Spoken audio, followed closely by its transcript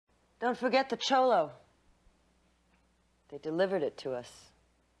Don't forget the Cholo. They delivered it to us.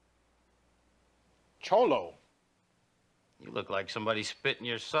 Cholo? You look like somebody spit in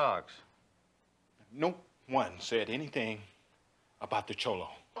your socks. No one said anything about the Cholo.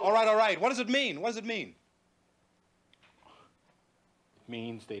 All right. What does it mean? It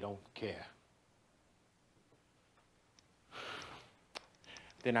means they don't care.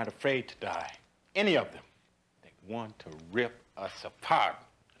 They're not afraid to die. Any of them. They want to rip us apart,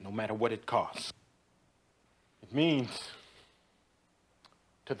 no matter what it costs. It means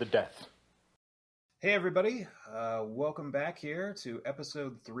to the death. Hey everybody, welcome back here to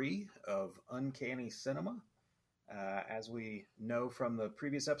episode 3 of Uncanny Cinema. As we know from the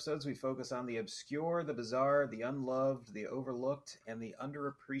previous episodes, we focus on the obscure, the bizarre, the unloved, the overlooked, and the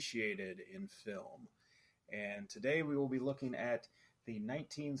underappreciated in film. And today we will be looking at the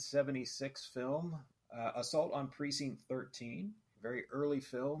 1976 film, Assault on Precinct 13, a very early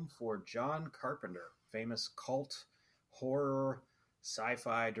film for John Carpenter, famous cult horror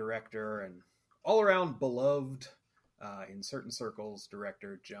sci-fi director and all-around beloved in certain circles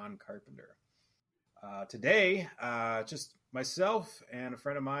director John Carpenter. Today, just myself and a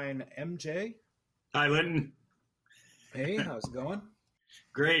friend of mine, MJ. Hi, Linton. Hey, how's it going?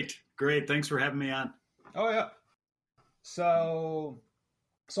 Great. Thanks for having me on. Oh, yeah. So,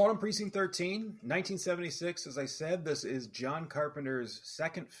 Assault on Precinct 13, 1976, as I said, this is John Carpenter's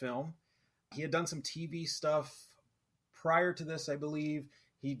second film. He had done some TV stuff prior to this, I believe.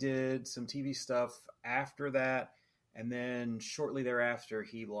 He did some TV stuff after that, and then shortly thereafter,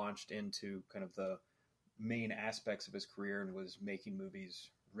 he launched into kind of the main aspects of his career and was making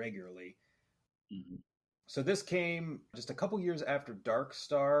movies regularly. Mm-hmm. So this came just a couple years after Dark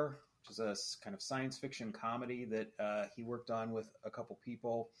Star, which is a kind of science fiction comedy that he worked on with a couple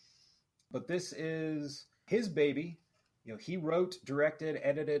people. But this is his baby. You know, he wrote, directed,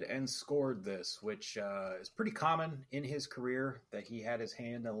 edited, and scored this, which is pretty common in his career, that he had his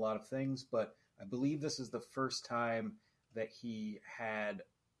hand in a lot of things. But I believe this is the first time that he had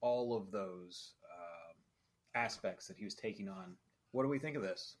all of those aspects that he was taking on. What do we think of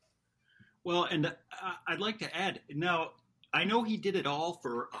this? Well, and I'd like to add, now, I know he did it all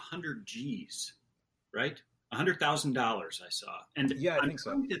for 100 G's, right? $100,000 I saw. And yeah, I think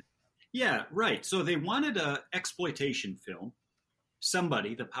so. Yeah, right. So they wanted a exploitation film,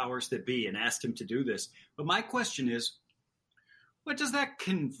 somebody, the powers that be, and asked him to do this. But my question is, what does that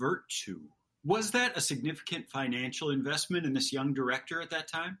convert to? Was that a significant financial investment in this young director at that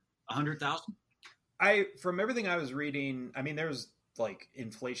time? $100,000? From everything I was reading, I mean, there's like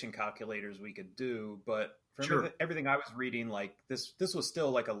inflation calculators we could do, but from everything I was reading, like this was still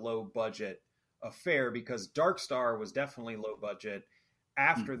like a low budget affair, because Dark Star was definitely low budget.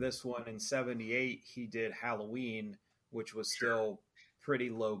 After this one in 78, he did Halloween, which was still pretty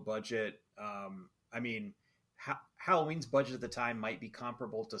low budget. I mean, Halloween's budget at the time might be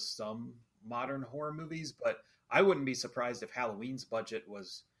comparable to some modern horror movies, but I wouldn't be surprised if Halloween's budget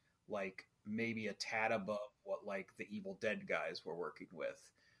was like maybe a tad above what like the Evil Dead guys were working with,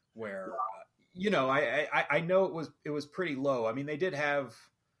 where I know it was pretty low. I mean, they did have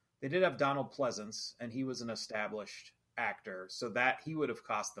Donald Pleasance, and he was an established actor, so that he would have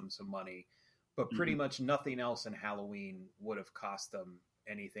cost them some money, but pretty much nothing else in Halloween would have cost them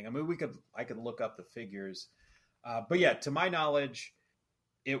anything. I mean, I could look up the figures, but yeah, to my knowledge,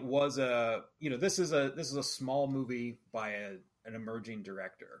 it was this is a small movie by an emerging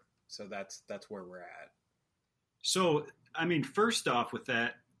director, so that's where we're at. So, I mean, first off with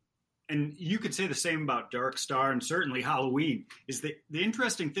that, and you could say the same about Dark Star and certainly Halloween, is that the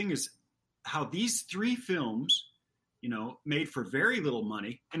interesting thing is how these three films, made for very little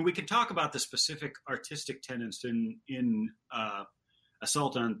money, and we can talk about the specific artistic tenets in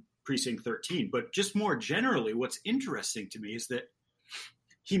Assault on Precinct 13, but just more generally, what's interesting to me is that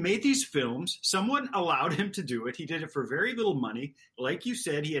he made these films. Someone allowed him to do it. He did it for very little money. Like you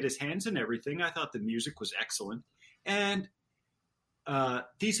said, he had his hands in everything. I thought the music was excellent. And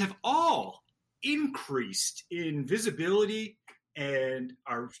these have all increased in visibility and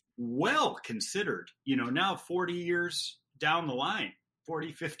are well considered, now 40 years down the line,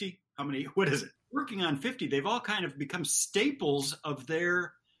 40, 50, what is it? Working on 50, they've all kind of become staples of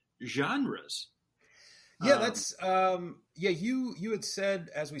their genres. Yeah, that's, you had said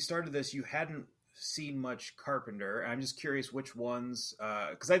as we started this, you hadn't seen much Carpenter. I'm just curious which ones,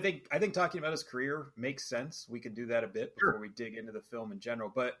 because I think talking about his career makes sense. We could do that a bit before we dig into the film in general,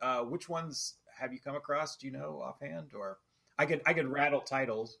 but which ones have you come across? Do you know offhand, or I could rattle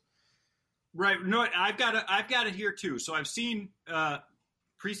titles. Right. No, I've got it here too. So I've seen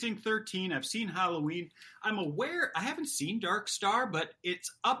Precinct 13. I've seen Halloween. I'm aware. I haven't seen Dark Star, but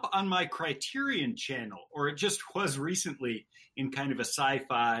it's up on my Criterion channel, or it just was recently in kind of a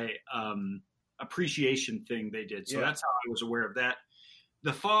sci-fi appreciation thing they did. So that's how I was aware of that.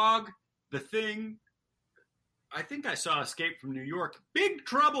 The Fog, The Thing. I think I saw Escape from New York. Big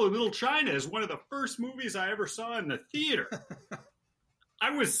Trouble in Little China is one of the first movies I ever saw in the theater. I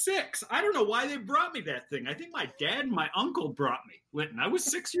was 6. I don't know why they brought me that thing. I think my dad and my uncle brought me Linton. I was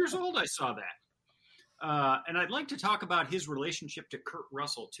 6 years old. I saw that. And I'd like to talk about his relationship to Kurt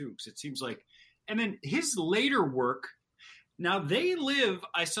Russell, too, because it seems like... And then his later work... Now, They Live,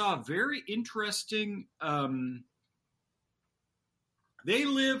 I saw a very interesting... They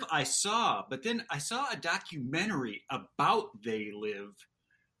Live, I saw, but then I saw a documentary about They Live,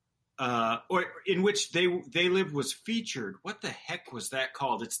 or in which They Live was featured. What the heck was that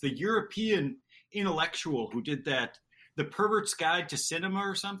called? It's the European intellectual who did that, The Pervert's Guide to Cinema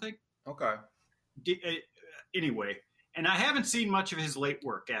or something. Okay. Anyway, and I haven't seen much of his late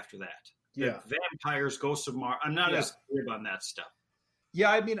work after that. Yeah. The Vampires, Ghosts of Mars. I'm not as good on that stuff. Yeah,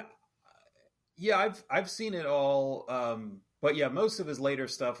 I mean, I've seen it all. But yeah, most of his later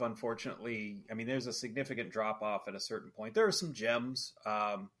stuff, unfortunately, I mean, there's a significant drop off at a certain point. There are some gems.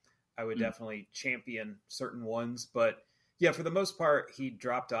 I would definitely champion certain ones, but yeah, for the most part, he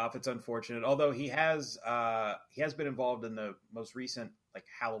dropped off. It's unfortunate. Although he has been involved in the most recent like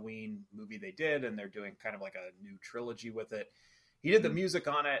Halloween movie they did, and they're doing kind of like a new trilogy with it. He did the music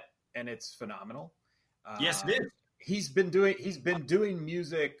on it, and it's phenomenal. Yes, it is. He's been doing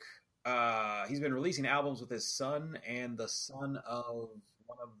music. He's been releasing albums with his son and the son of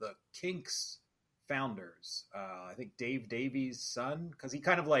one of the Kinks founders. I think Dave Davies' son, because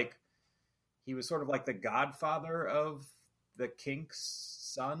he was sort of like the godfather of the Kinks'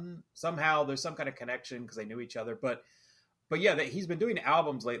 son. Somehow there's some kind of connection because they knew each other. But yeah, he's been doing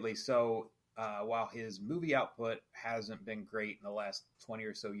albums lately. So while his movie output hasn't been great in the last 20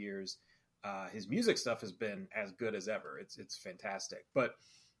 or so years, his music stuff has been as good as ever. It's fantastic. But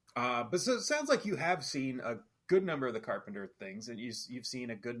so it sounds like you have seen a good number of the Carpenter things, and you've seen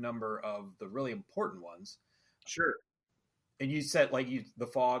a good number of the really important ones. Sure. And you said The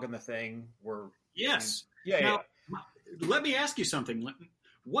Fog and The Thing were... Yes. Yeah. Let me ask you something.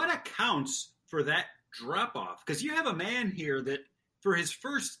 What accounts for that drop off? Because you have a man here that for his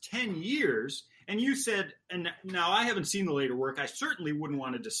first 10 years, and you said, and now I haven't seen the later work, I certainly wouldn't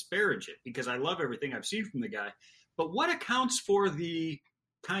want to disparage it because I love everything I've seen from the guy. But what accounts for the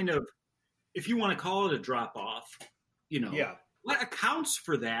kind of, if you want to call it a drop off, what accounts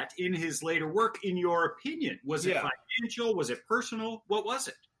for that in his later work, in your opinion? Was it financial? Was it personal? What was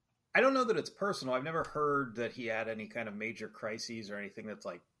it? I don't know that it's personal. I've never heard that he had any kind of major crises or anything that's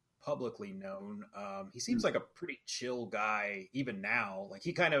like publicly known. He seems like a pretty chill guy, even now. Like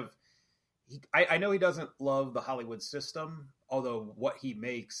I know he doesn't love the Hollywood system, although what he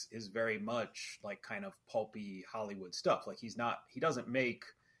makes is very much like kind of pulpy Hollywood stuff. Like he doesn't make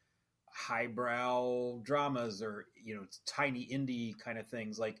highbrow dramas or, tiny indie kind of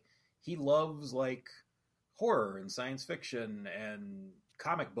things. Like he loves like horror and science fiction and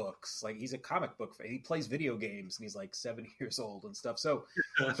comic books. Like he's a comic book fan. He plays video games and he's like 70 years old and stuff. So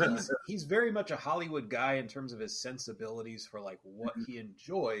he's very much a Hollywood guy in terms of his sensibilities for like what he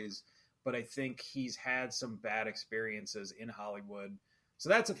enjoys. But I think he's had some bad experiences in Hollywood. So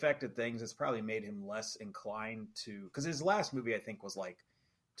that's affected things. It's probably made him less inclined to, because his last movie I think was like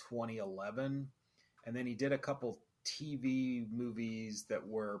 2011. And then he did a couple TV movies that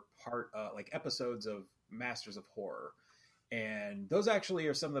were like episodes of Masters of Horror. And those actually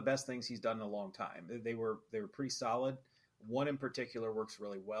are some of the best things he's done in a long time. They were pretty solid. One in particular works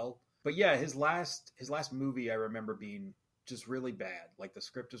really well. But yeah, his last movie I remember being just really bad. Like the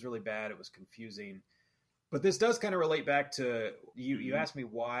script was really bad. It was confusing. But this does kind of relate back to you asked me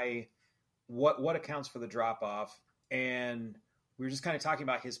why, what accounts for the drop off. And we were just kind of talking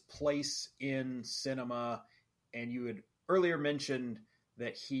about his place in cinema. And you had earlier mentioned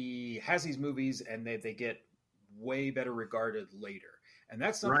that he has these movies and they get way better regarded later. And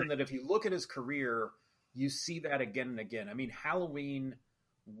that's something that if you look at his career, you see that again and again. I mean, Halloween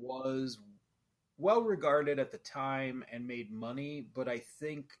was well regarded at the time and made money, but I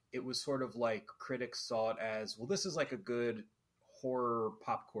think it was sort of like critics saw it as, well, this is like a good horror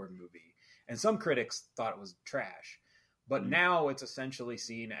popcorn movie. And some critics thought it was trash. But now it's essentially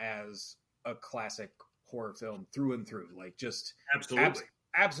seen as a classic horror film through and through. Like just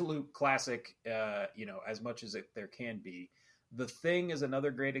absolute classic, as much as there can be. The Thing is another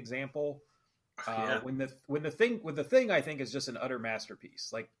great example. When the thing I think is just an utter masterpiece.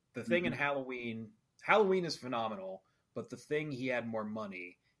 Like The Thing and Halloween is phenomenal, but The Thing, he had more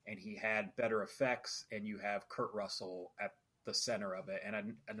money. and he had better effects, and you have Kurt Russell at the center of it, and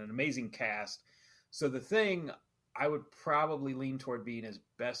an amazing cast. So The Thing, I would probably lean toward being his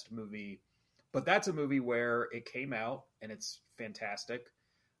best movie, but that's a movie where it came out and it's fantastic,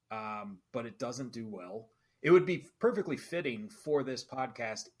 but it doesn't do well. It would be perfectly fitting for this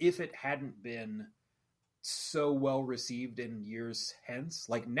podcast if it hadn't been so well received in years hence.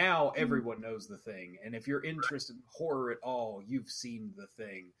 Like now everyone knows The Thing, and if you're interested in horror at all, you've seen The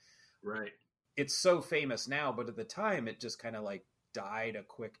Thing. Right. It's so famous now, but at the time it just kind of like died a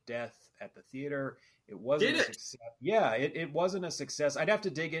quick death at the theater. It wasn't a success. Yeah, it wasn't a success. I'd have to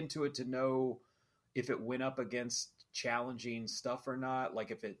dig into it to know if it went up against challenging stuff or not,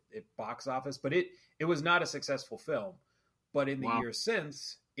 like if it box office, but it was not a successful film. But in the years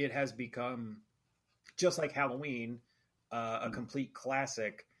since, it has become, just like Halloween, a complete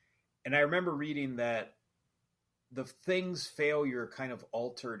classic. And I remember reading that The Thing's failure kind of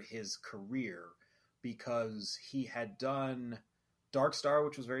altered his career because he had done Dark Star,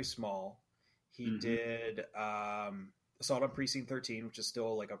 which was very small. He did Assault on Precinct 13, which is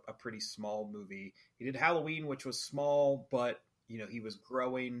still like a pretty small movie. He did Halloween, which was small, but he was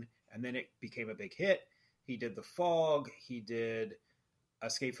growing, and then it became a big hit. He did The Fog. He did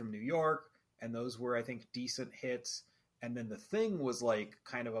Escape from New York, and those were, I think, decent hits. And then The Thing was like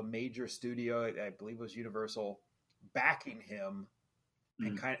kind of a major studio, I believe it was Universal, backing him,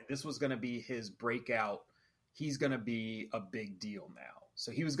 and this was going to be his breakout. He's going to be a big deal now.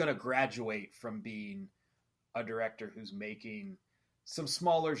 So he was going to graduate from being a director who's making some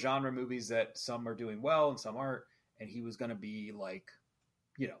smaller genre movies that some are doing well and some aren't. And he was going to be like,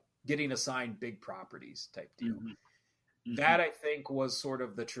 getting assigned big properties type deal. That, I think, was sort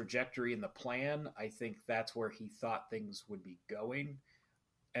of the trajectory and the plan. I think that's where he thought things would be going.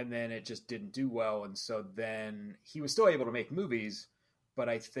 And then it just didn't do well. And so then he was still able to make movies, but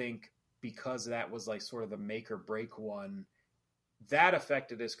I think because that was like sort of the make or break one, that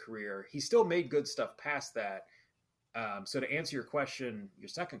affected his career. He still made good stuff past that. So to answer your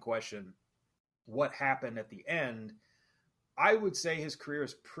second question, what happened at the end? I would say his career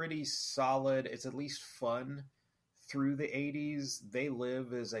is pretty solid. It's at least fun through the 80s. They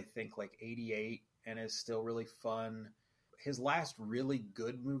Live is, I think, like 88 and is still really fun. His last really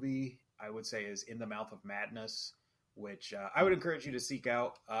good movie, I would say, is In the Mouth of Madness, which I would encourage you to seek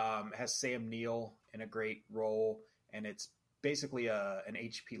out. It has Sam Neill in a great role, and it's basically an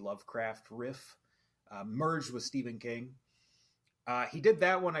H.P. Lovecraft riff merged with Stephen King. He did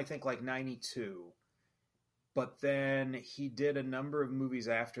that one, I think, like 92. But then he did a number of movies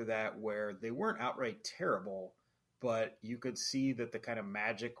after that where they weren't outright terrible, but you could see that the kind of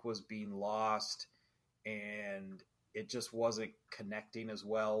magic was being lost and it just wasn't connecting as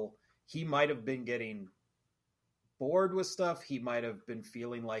well. He might have been getting bored with stuff. He might have been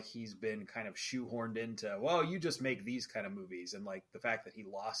feeling like he's been kind of shoehorned into, well, you just make these kind of movies. And like the fact that he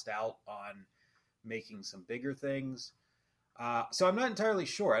lost out on making some bigger things. So I'm not entirely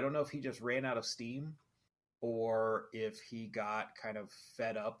sure. I don't know if he just ran out of steam or if he got kind of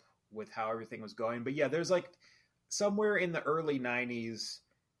fed up with how everything was going. But yeah, there's like somewhere in the early 90s,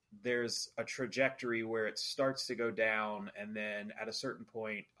 there's a trajectory where it starts to go down. And then at a certain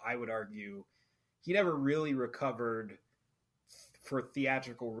point, I would argue he never really recovered for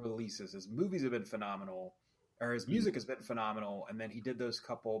theatrical releases. His movies have been phenomenal, or his music has been phenomenal. And then he did those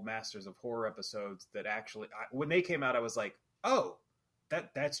couple Masters of Horror episodes that actually, when they came out, I was like, oh,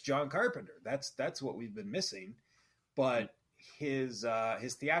 that's John Carpenter. That's what we've been missing. But his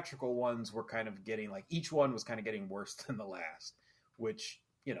theatrical ones were kind of getting like, each one was kind of getting worse than the last, which,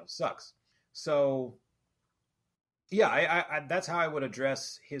 sucks. So yeah, I that's how I would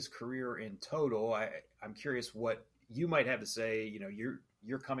address his career in total. I'm curious what you might have to say.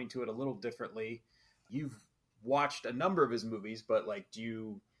 You're coming to it a little differently. You've watched a number of his movies, but like,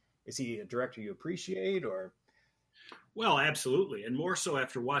 is he a director you appreciate or? Well, absolutely. And more so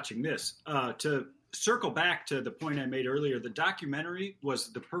after watching this. To circle back to the point I made earlier, the documentary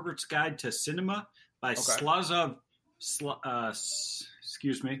was The Pervert's Guide to Cinema by Slavoj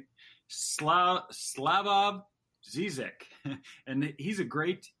Zizek. And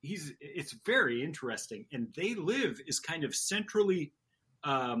it's very interesting. And They Live is kind of centrally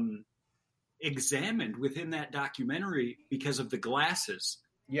examined within that documentary because of the glasses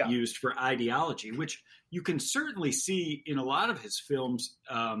used for ideology, which you can certainly see in a lot of his films.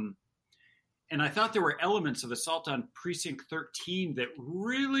 And I thought there were elements of Assault on Precinct 13 that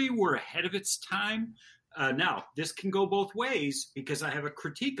really were ahead of its time. Now, this can go both ways because I have a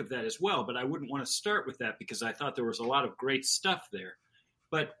critique of that as well, but I wouldn't want to start with that because I thought there was a lot of great stuff there.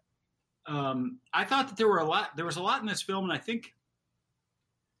 But I thought that there was a lot in this film, and I think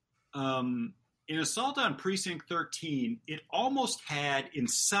in Assault on Precinct 13, it almost had, in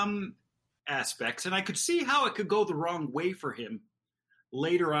some aspects, and I could see how it could go the wrong way for him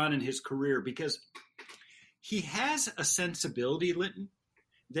later on in his career, because he has a sensibility, Linton,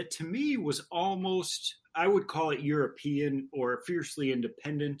 that to me was almost, I would call it European or fiercely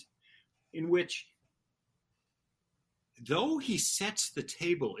independent, in which, though he sets the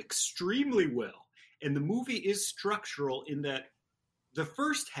table extremely well, and the movie is structural in that the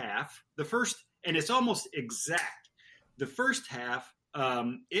first half, and it's almost exact, the first half,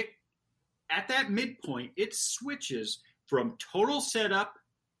 it at that midpoint, it switches from total setup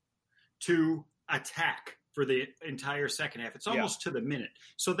to attack for the entire second half. It's almost to the minute.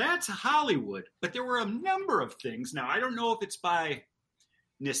 So that's Hollywood. But there were a number of things. Now, I don't know if it's by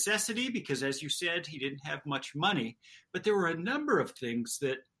necessity, because as you said, he didn't have much money. But there were a number of things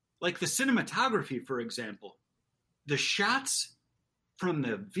that, like the cinematography, for example, the shots from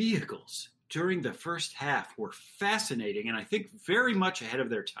the vehicles during the first half were fascinating, and I think very much ahead of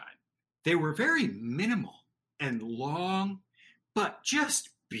their time. They were very minimal and long, but just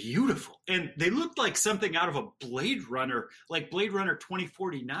beautiful. And they looked like something out of a Blade Runner, like Blade Runner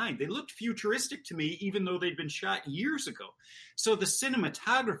 2049. They looked futuristic to me, even though they'd been shot years ago. So the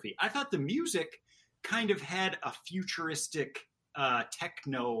cinematography, I thought the music kind of had a futuristic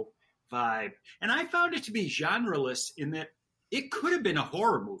techno vibe. And I found it to be genreless in that it could have been a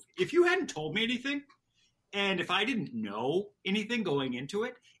horror movie. If you hadn't told me anything, and if I didn't know anything going into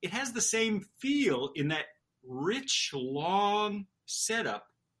it, it has the same feel in that rich, long setup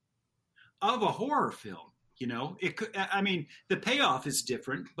of a horror film. You know, it could, I mean, the payoff is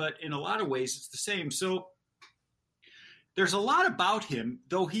different, but in a lot of ways it's the same. So there's a lot about him,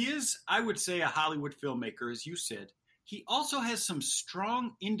 though he is, I would say, a Hollywood filmmaker, as you said. He also has some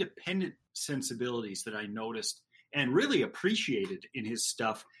strong independent sensibilities that I noticed and really appreciated in his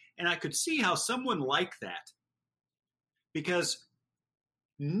stuff. And I could see how someone like that, because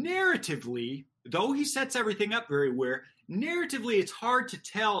narratively, though he sets everything up very well, narratively it's hard to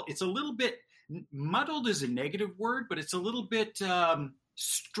tell. It's a little bit muddled is a negative word, but it's a little bit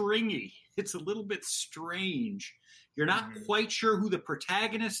stringy. It's a little bit strange. You're not quite sure who the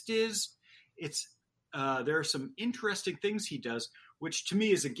protagonist is. It's there are some interesting things he does, which to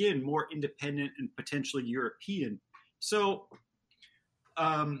me is, again, more independent and potentially European. So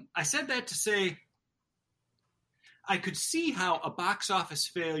I said that to say I could see how a box office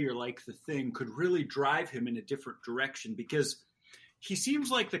failure like The Thing could really drive him in a different direction, because he seems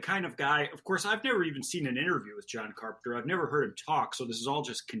like the kind of guy, of course, I've never even seen an interview with John Carpenter. I've never heard him talk, so this is all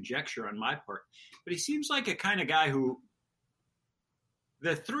just conjecture on my part. But he seems like a kind of guy who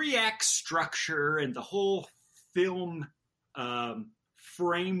the 3-act structure and the whole film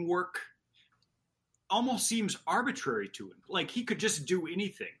framework almost seems arbitrary to him. Like he could just do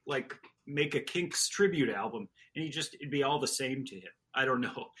anything, like make a Kinks tribute album, and it'd be all the same to him. I don't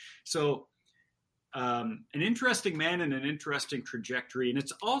know. So an interesting man and an interesting trajectory. And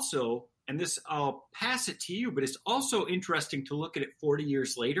it's also, and this, I'll pass it to you, but it's also interesting to look at it 40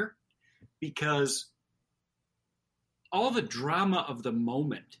 years later, because all the drama of the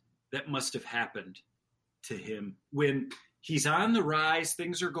moment that must have happened to him when he's on the rise,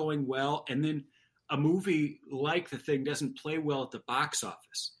 things are going well, and then a movie like The Thing doesn't play well at the box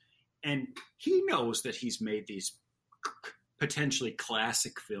office. And he knows that he's made these potentially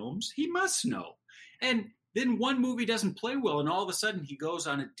classic films. He must know. And then one movie doesn't play well, and all of a sudden he goes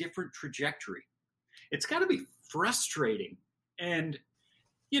on a different trajectory. It's got to be frustrating. And,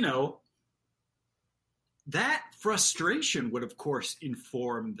 you know, that frustration would, of course,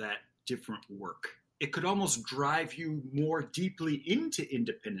 inform that different work. It could almost drive you more deeply into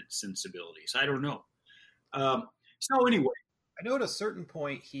independent sensibilities. I don't know. So anyway. I know at a certain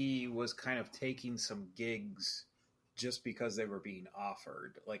point he was kind of taking some gigs just because they were being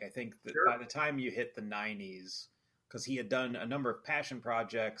offered. Like, I think that by the time you hit the 90s, because he had done a number of passion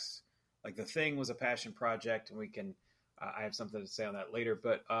projects, like The Thing was a passion project, and we can, I have something to say on that later,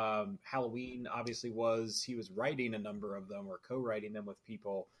 but Halloween obviously was, he was writing a number of them or co-writing them with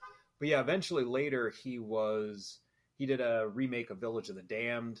people. But yeah, eventually later he did a remake of Village of the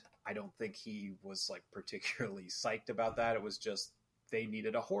Damned. I don't think he was like particularly psyched about that. It was just, they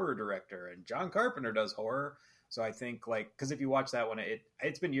needed a horror director, and John Carpenter does horror. So I think, like, because if you watch that one,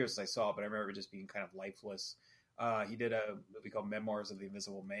 it's been years since I saw it, but I remember it just being kind of lifeless. He did a movie called Memoirs of the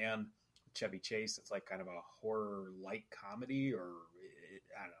Invisible Man with Chevy Chase. It's like kind of a horror light comedy, or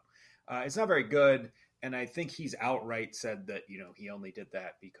I don't know. It's not very good. And I think he's outright said that, you know, he only did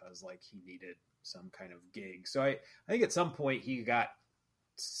that because like he needed some kind of gig. So I think at some point he got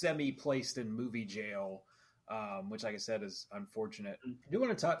semi-placed in movie jail which, like I said, is unfortunate. I do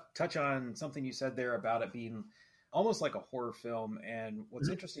want to touch on something you said there about it being almost like a horror film. And what's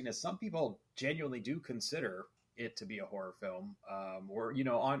interesting is some people genuinely do consider it to be a horror film, or, you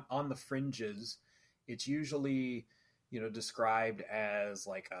know, on the fringes. It's usually, you know, described as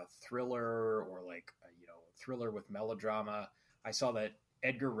like a thriller or like a, you know, thriller with melodrama. I saw that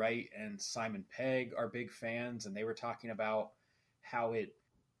Edgar Wright and Simon Pegg are big fans, and they were talking about how it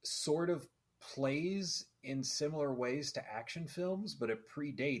sort of plays in similar ways to action films, but it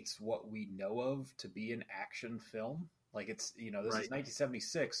predates what we know of to be an action film. Like, it's, you know, this is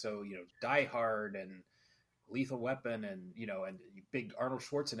 1976, so, you know, Die Hard and Lethal Weapon and, you know, and big Arnold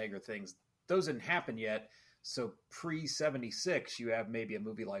Schwarzenegger things, those didn't happen yet. So pre-76, you have maybe a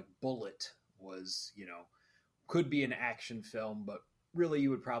movie like Bullet was, you know, could be an action film, but really you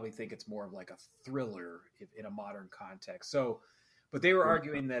would probably think it's more of like a thriller in a modern context. So, but they were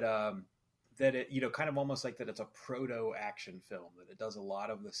arguing that that it, you know, kind of almost like that it's a proto action film, that it does a lot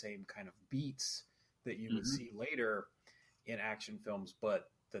of the same kind of beats that you would see later in action films, but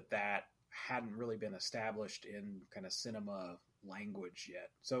that hadn't really been established in kind of cinema language yet.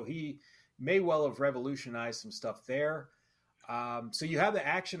 So he may well have revolutionized some stuff there. So you have the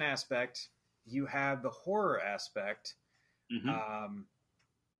action aspect, you have the horror aspect.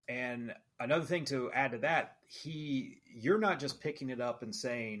 And another thing to add to that, you're not just picking it up and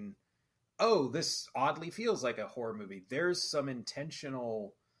saying, oh, this oddly feels like a horror movie. There's some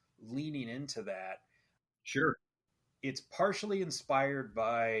intentional leaning into that. Sure. It's partially inspired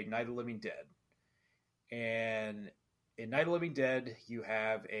by Night of the Living Dead. And in Night of the Living Dead, you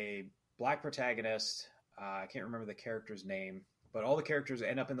have a black protagonist. I can't remember the character's name, but all the characters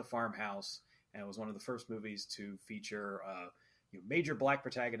end up in the farmhouse. And it was one of the first movies to feature major black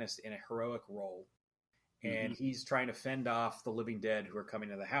protagonist in a heroic role. And he's trying to fend off the living dead who are coming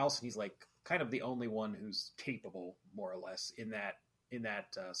to the house. And he's like kind of the only one who's capable, more or less, in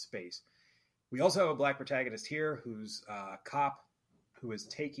that space. We also have a black protagonist here who's a cop who is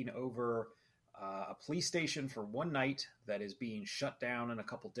taking over a police station for one night that is being shut down in a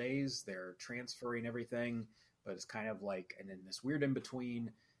couple days. They're transferring everything, but it's kind of like, and in this weird in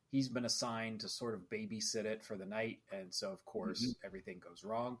between, he's been assigned to sort of babysit it for the night. And so, of course, everything goes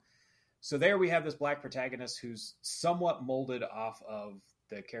wrong. So there we have this black protagonist who's somewhat molded off of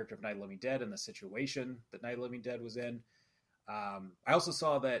the character of Night of the Living Dead and the situation that Night of the Living Dead was in. I also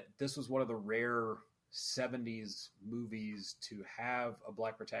saw that this was one of the rare 70s movies to have a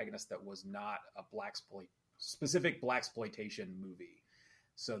black protagonist that was not a specific blaxploitation movie.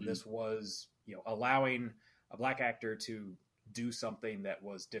 So this was, you know, allowing a black actor to do something that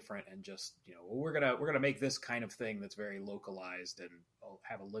was different and just, you know, we're gonna make this kind of thing that's very localized and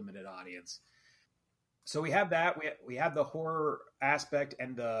have a limited audience. So we have that. We have the horror aspect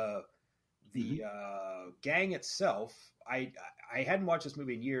and the gang itself. I hadn't watched this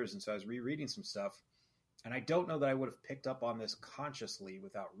movie in years, and so I was rereading some stuff, and I don't know that I would have picked up on this consciously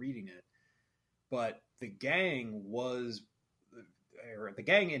without reading it. But the gang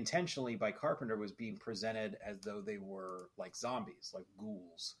intentionally by Carpenter was being presented as though they were like zombies, like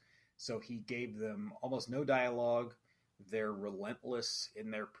ghouls. So he gave them almost no dialogue. They're relentless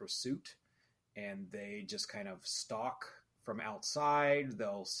in their pursuit, and they just kind of stalk from outside.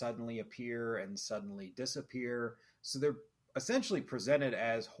 They'll suddenly appear and suddenly disappear. So they're essentially presented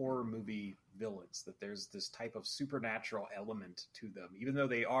as horror movie villains, that there's this type of supernatural element to them. Even though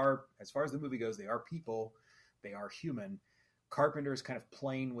they are, as far as the movie goes, they are people, they are human. Carpenter is kind of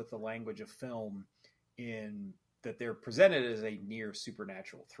playing with the language of film in that they're presented as a near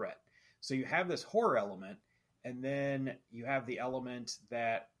supernatural threat. So you have this horror element, and then you have the element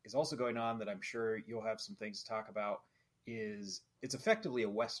that is also going on that I'm sure you'll have some things to talk about, is it's effectively a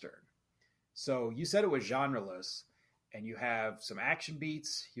Western. So you said it was genreless, and you have some action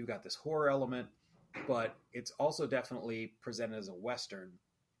beats, you've got this horror element, but it's also definitely presented as a Western.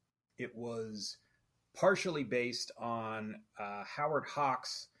 It was partially based on Howard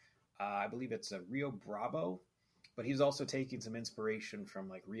Hawks. I believe it's a Rio Bravo, but he's also taking some inspiration from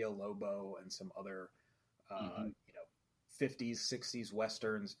like Rio Lobo and some other, 50s, 60s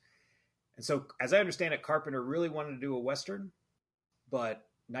Westerns. And so, as I understand it, Carpenter really wanted to do a Western, but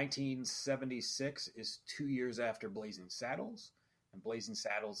 1976 is 2 years after Blazing Saddles, and Blazing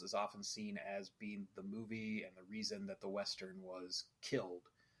Saddles is often seen as being the movie and the reason that the Western was killed.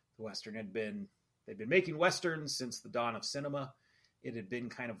 The Western they'd been making Westerns since the dawn of cinema. It had been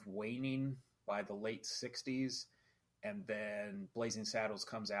kind of waning by the late 60s, and then Blazing Saddles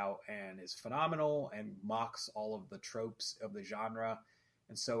comes out and is phenomenal and mocks all of the tropes of the genre.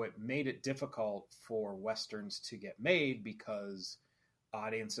 And so it made it difficult for Westerns to get made because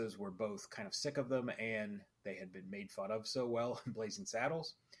audiences were both kind of sick of them and they had been made fun of so well in Blazing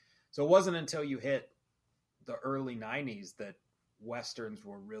Saddles. So it wasn't until you hit the early 90s that Westerns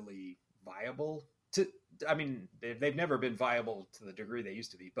were really viable. I mean, they've never been viable to the degree they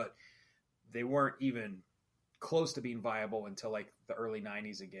used to be, but they weren't even close to being viable until like the early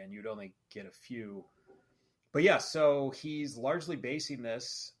 90s again. You'd only get a few. But yeah, so he's largely basing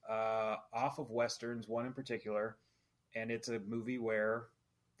this off of Westerns, one in particular, and it's a movie where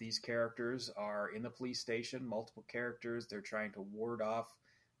these characters are in the police station, multiple characters. They're trying to ward off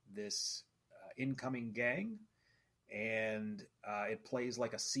this incoming gang, and it plays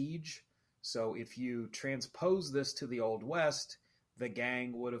like a siege. So if you transpose this to the Old West, the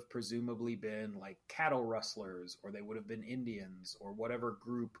gang would have presumably been like cattle rustlers, or they would have been Indians, or whatever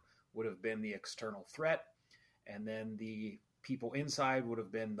group would have been the external threat. And then the people inside would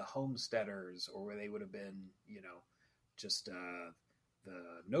have been the homesteaders, or they would have been, just the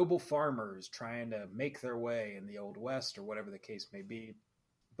noble farmers trying to make their way in the Old West, or whatever the case may be.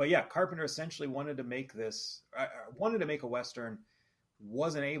 But yeah, Carpenter essentially wanted to make a Western,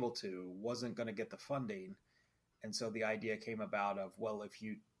 wasn't able to, wasn't going to get the funding. And so the idea came about of, well, if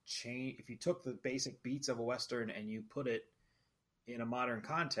you took the basic beats of a Western and you put it in a modern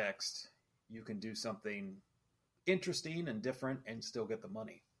context, you can do something interesting and different and still get the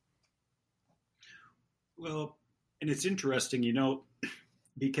money. Well, and it's interesting,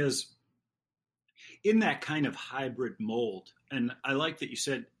 because in that kind of hybrid mold, and I like that you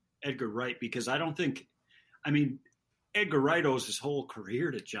said Edgar Wright, because Edgar Wright owes his whole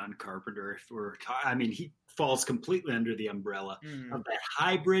career to John Carpenter. He falls completely under the umbrella of that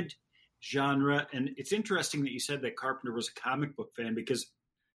hybrid genre. And it's interesting that you said that Carpenter was a comic book fan, because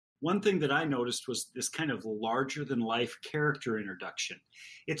one thing that I noticed was this kind of larger than life character introduction.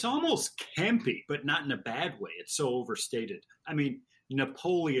 It's almost campy, but not in a bad way. It's so overstated. I mean,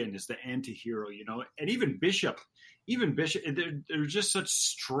 Napoleon is the anti-hero, and even Bishop, they're just such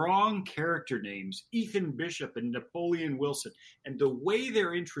strong character names. Ethan Bishop and Napoleon Wilson. And the way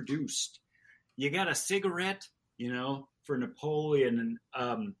they're introduced, you got a cigarette, for Napoleon.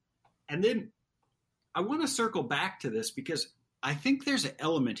 And then I want to circle back to this, because I think there's an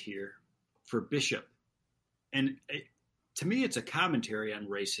element here for Bishop. And to me, it's a commentary on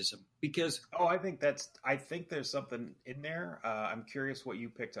racism, because... Oh, I think there's something in there. I'm curious what you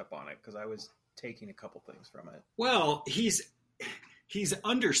picked up on it, because I was taking a couple things from it. Well, he's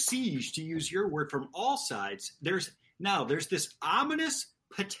under siege, to use your word, from all sides. There's this ominous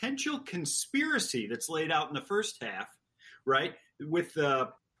potential conspiracy that's laid out in the first half, right? With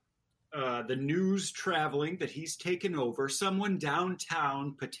the news traveling that he's taken over, someone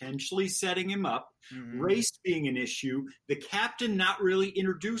downtown potentially setting him up, race being an issue, the captain not really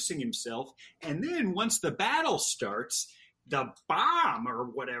introducing himself, and then once the battle starts, the bomb or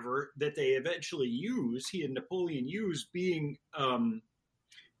whatever that they eventually use, he and Napoleon use, being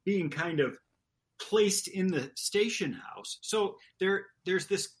kind of placed in the station house. So there's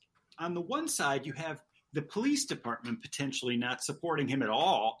this, on the one side, you have the police department potentially not supporting him at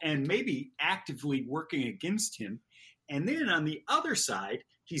all and maybe actively working against him. And then on the other side,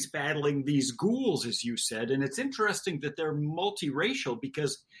 he's battling these ghouls, as you said. And it's interesting that they're multiracial,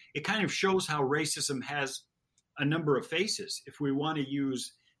 because it kind of shows how racism has a number of faces. If we want to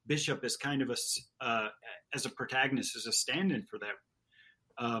use Bishop as kind of as a protagonist, as a stand-in for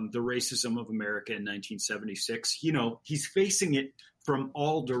that, the racism of America in 1976, he's facing it from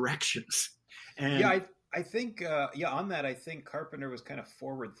all directions. And yeah, I think, on that, I think Carpenter was kind of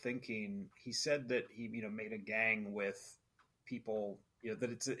forward thinking. He said that he, made a gang with people,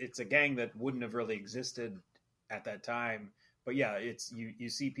 that it's a gang that wouldn't have really existed at that time. But yeah, it's, you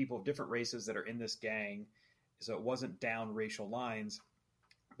see people of different races that are in this gang. So it wasn't down racial lines.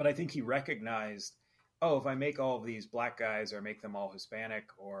 But I think he recognized, if I make all of these black guys, or make them all Hispanic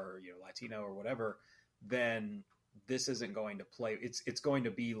or, Latino or whatever, then this isn't going to play. It's going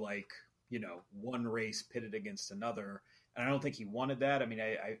to be like, one race pitted against another. And I don't think he wanted that. I mean,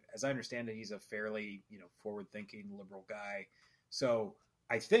 I as I understand it, he's a fairly, forward-thinking liberal guy. So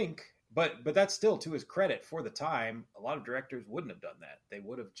I think, but that's still to his credit. For the time, a lot of directors wouldn't have done that. They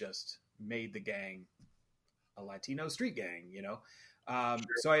would have just made the gang a Latino street gang, Sure.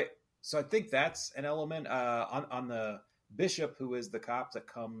 So I think that's an element on the Bishop, who is the cop that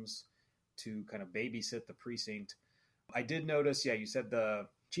comes to kind of babysit the precinct. I did notice, you said the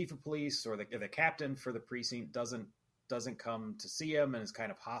chief of police or the captain for the precinct doesn't come to see him and is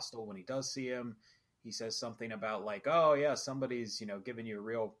kind of hostile when he does see him. He says something about like, oh yeah, somebody's, giving you a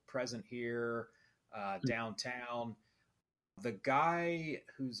real present here downtown. The guy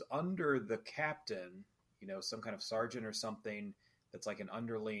who's under the captain, some kind of sergeant or something that's like an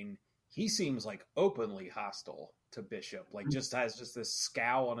underling, he seems like openly hostile to Bishop, like just has just this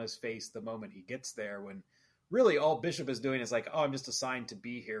scowl on his face the moment he gets there, when really all Bishop is doing is like, oh, I'm just assigned to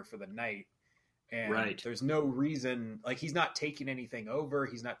be here for the night. And Right. there's no reason, like he's not taking anything over.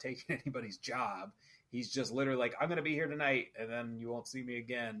 He's not taking anybody's job. He's just literally like, I'm going to be here tonight and then you won't see me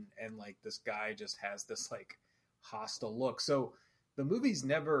again. And like this guy just has this like hostile look. So the movie's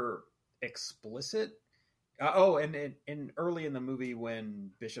never explicit. And early in the movie when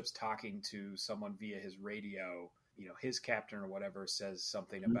Bishop's talking to someone via his radio, you know, his captain or whatever says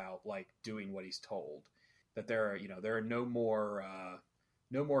something about like doing what he's told, that there are no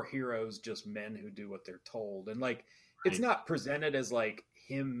more heroes, just men who do what they're told. And like, it's not presented as like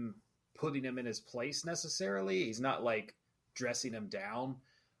him putting him in his place necessarily. He's not like dressing him down,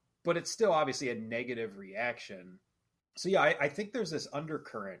 but it's still obviously a negative reaction. So yeah, I think there's this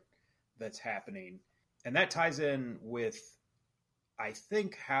undercurrent that's happening, and that ties in with, I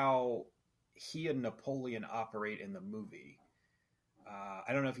think, how he and Napoleon operate in the movie.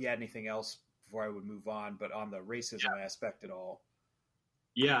 I don't know if you had anything else before I would move on, but on the racism aspect at all.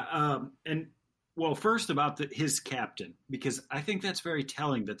 Yeah. And well, first about his captain, because I think that's very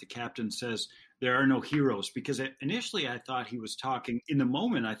telling that the captain says there are no heroes, because initially I thought he was talking, in the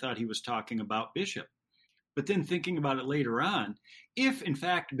moment, I thought he was talking about Bishop. But then thinking about it later on, if in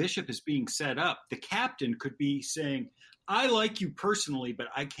fact Bishop is being set up, the captain could be saying, I like you personally, but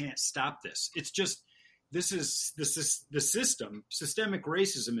I can't stop this. It's just, this is the system. Systemic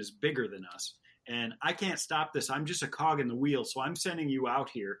racism is bigger than us. And I can't stop this. I'm just a cog in the wheel. So I'm sending you out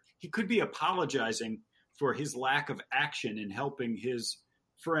here. He could be apologizing for his lack of action in helping his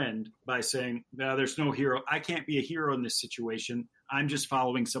friend by saying, no, there's no hero. I can't be a hero in this situation. I'm just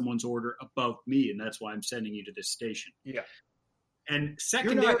following someone's order above me. And that's why I'm sending you to this station. Yeah. And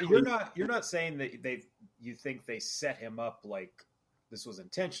secondarily, you're not saying that you think they set him up like this was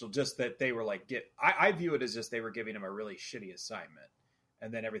intentional, just that they were like, I view it as just they were giving him a really shitty assignment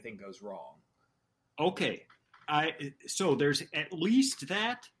and then everything goes wrong. Okay. So there's at least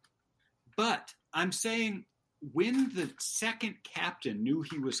that, but I'm saying when the second captain knew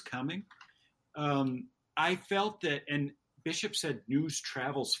he was coming, I felt that, and Bishop said news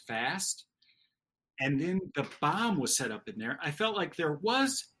travels fast, and then the bomb was set up in there. I felt like there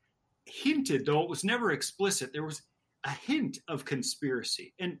was hinted, though it was never explicit, there was a hint of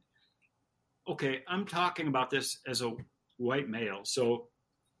conspiracy. And okay, I'm talking about this as a white male, so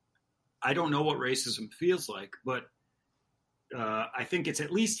I don't know what racism feels like, but I think it's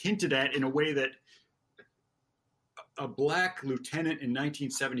at least hinted at in a way that a black lieutenant in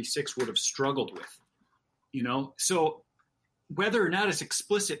 1976 would have struggled with, you know? So whether or not it's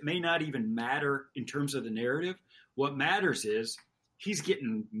explicit may not even matter in terms of the narrative. What matters is he's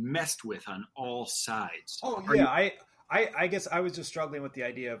getting messed with on all sides. Oh, yeah. I guess I was just struggling with the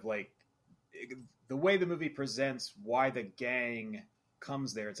idea of like the way the movie presents why the gang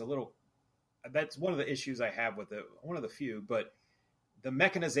comes there. It's a little... That's one of the issues I have with it. One of the few, but the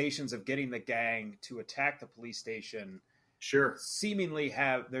mechanizations of getting the gang to attack the police station Sure. seemingly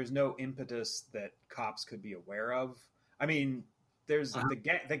there's no impetus that cops could be aware of. I mean, there's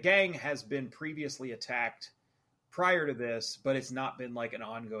the gang has been previously attacked prior to this, but it's not been like an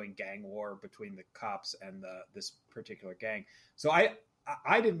ongoing gang war between the cops and this particular gang. So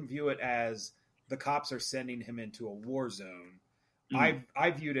I didn't view it as the cops are sending him into a war zone. I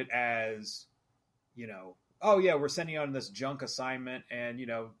viewed it as, you know, oh yeah, we're sending you on this junk assignment and, you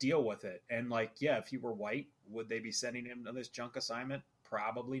know, deal with it. And like, yeah, if he were white, would they be sending him on this junk assignment?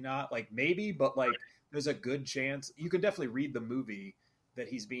 Probably not. Like maybe, but like there's a good chance. You can definitely read the movie that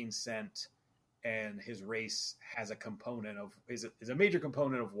he's being sent and his race has a component of, is a major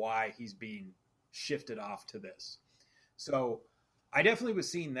component of why he's being shifted off to this. So I definitely was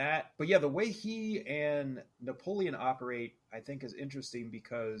seeing that. But yeah, the way he and Napoleon operate, I think is interesting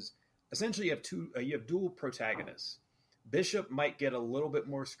because essentially you have dual protagonists. Bishop might get a little bit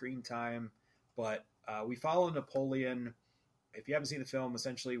more screen time, but we follow Napoleon. If you haven't seen the film,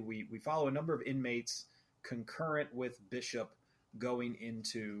 essentially we follow a number of inmates concurrent with Bishop going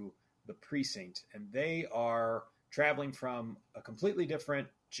into the precinct, and they are traveling from a completely different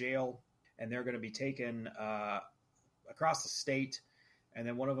jail, and they're going to be taken across the state, and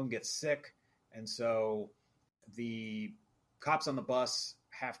then one of them gets sick, and so the cops on the bus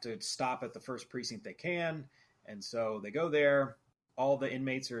have to stop at the first precinct they can, and so they go there. All the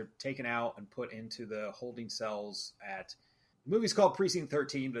inmates are taken out and put into the holding cells at, the movie's called Precinct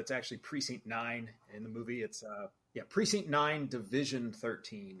 13, but it's actually Precinct 9 in the movie. It's Precinct 9 Division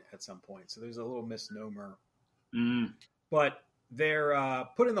 13 at some point. So there's a little misnomer. But they're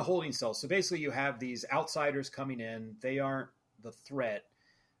put in the holding cells. So basically you have these outsiders coming in. They aren't the threat.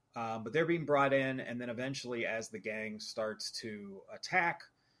 But they're being brought in, and then eventually, as the gang starts to attack,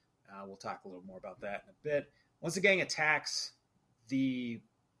 we'll talk a little more about that in a bit. Once the gang attacks, the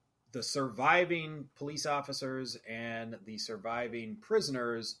surviving police officers and the surviving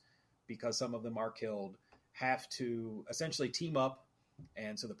prisoners, because some of them are killed, have to essentially team up.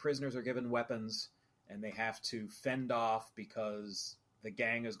 And so the prisoners are given weapons, and they have to fend off because the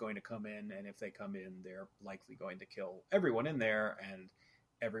gang is going to come in. And if they come in, they're likely going to kill everyone in there. And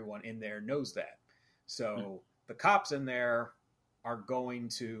everyone in there knows that. So the cops in there are going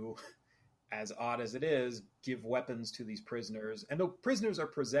to, as odd as it is, give weapons to these prisoners. And the prisoners are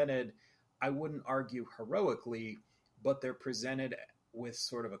presented, I wouldn't argue heroically, but they're presented with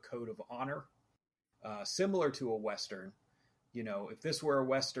sort of a code of honor, similar to a Western. You know, if this were a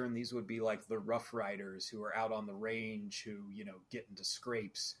Western, these would be like the Rough Riders who are out on the range who, you know, get into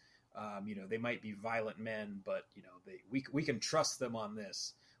scrapes. You know, they might be violent men, but, you know, we can trust them on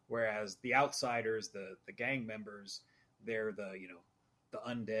this. Whereas the outsiders, the gang members, they're the, you know, the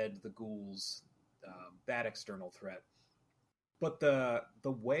undead, the ghouls, that external threat. But the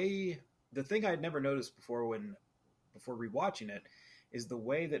thing I'd never noticed before rewatching it is the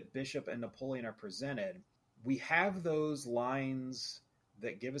way that Bishop and Napoleon are presented. We have those lines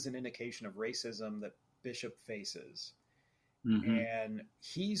that give us an indication of racism that Bishop faces. Mm-hmm. And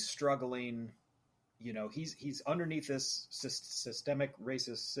he's struggling, you know, he's underneath this systemic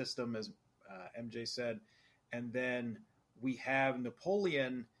racist system, as MJ said. And then we have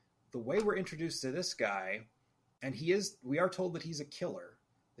Napoleon, the way we're introduced to this guy, and we are told that he's a killer,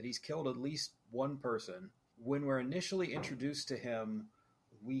 that he's killed at least one person. When we're initially introduced to him,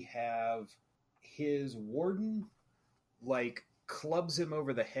 we have his warden, like, clubs him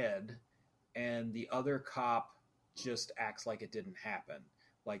over the head, and the other cop just acts like it didn't happen,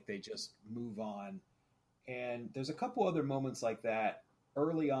 like they just move on. And there's a couple other moments like that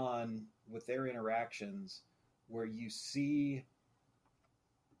early on with their interactions where you see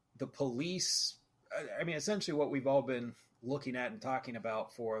the police. I mean, essentially what we've all been looking at and talking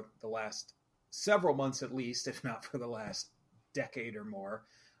about for the last several months at least, if not for the last decade or more,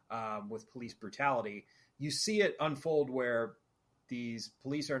 with police brutality. You see it unfold where these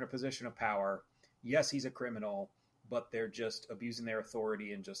police are in a position of power. Yes, he's a criminal, but they're just abusing their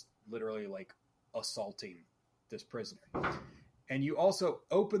authority and just literally like assaulting this prisoner. And you also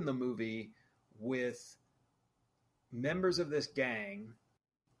open the movie with members of this gang,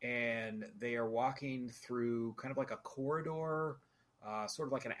 and they are walking through kind of like a corridor, sort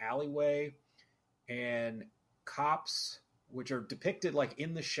of like an alleyway, and cops, which are depicted like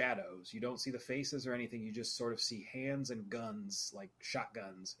in the shadows. You don't see the faces or anything. You just sort of see hands and guns, like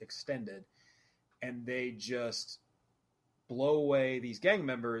shotguns extended, and they just blow away these gang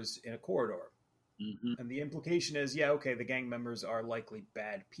members in a corridor. Mm-hmm. And the implication is, yeah, okay, the gang members are likely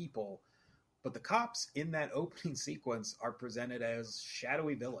bad people, but the cops in that opening sequence are presented as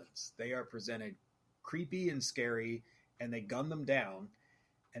shadowy villains. They are presented creepy and scary, and they gun them down.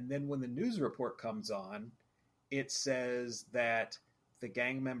 And then when the news report comes on, it says that the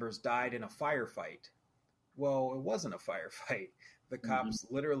gang members died in a firefight. Well, it wasn't a firefight. The cops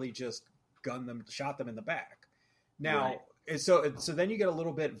literally just shot them in the back. Now, right. So then you get a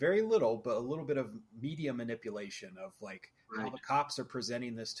little bit, very little, but a little bit of media manipulation of like how the cops are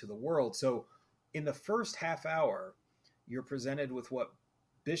presenting this to the world. So in the first half hour, you're presented with what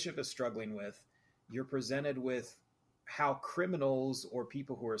Bishop is struggling with. You're presented with how criminals or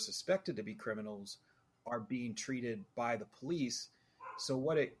people who are suspected to be criminals are being treated by the police. So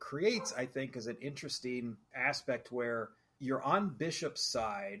what it creates, I think, is an interesting aspect where you're on Bishop's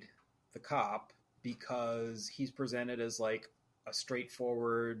side, the cop, because he's presented as like a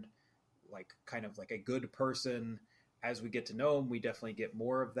straightforward, like kind of like a good person. As we get to know him, we definitely get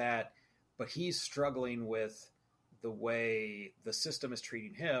more of that. But he's struggling with the way the system is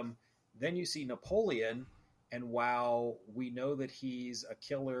treating him. Then you see Napoleon, and while we know that he's a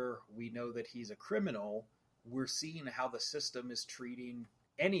killer, we know that he's a criminal, we're seeing how the system is treating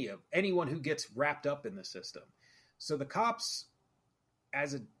anyone who gets wrapped up in the system. So the cops,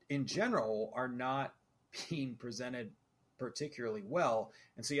 in general, are not being presented particularly well.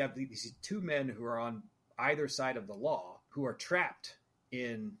 And so you have these two men who are on either side of the law, who are trapped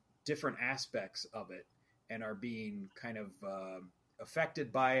in different aspects of it and are being kind of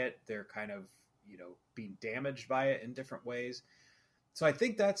affected by it. They're kind of, being damaged by it in different ways. So I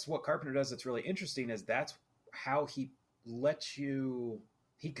think that's what Carpenter does that's really interesting, is that's how he lets you,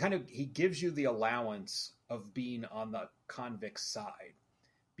 he gives you the allowance of being on the convict side,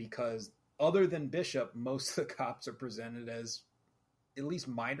 because other than Bishop, most of the cops are presented as at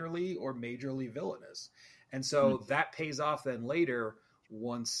least minorly or majorly villainous. And so that pays off then later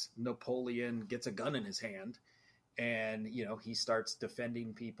once Napoleon gets a gun in his hand and, he starts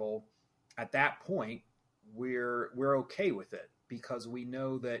defending people. At that point, we're okay with it because we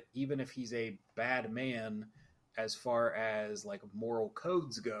know that even if he's a bad man, as far as like moral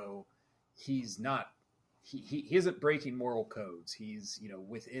codes go, he's not, he isn't breaking moral codes. He's,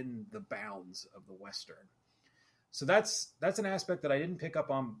 within the bounds of the Western. So that's an aspect that I didn't pick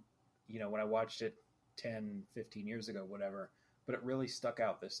up on, when I watched it 10, 15 years ago, whatever, but it really stuck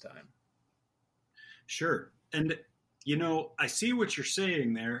out this time. Sure. And, I see what you're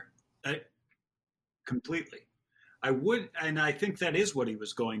saying there completely. And I think that is what he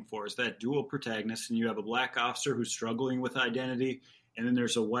was going for, is that dual protagonist. And you have a black officer who's struggling with identity, and then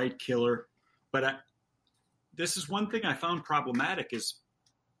there's a white killer. But this is one thing I found problematic is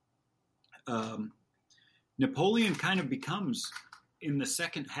Napoleon kind of becomes, in the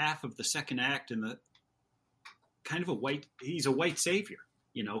second half of the second act, in the kind of he's a white savior.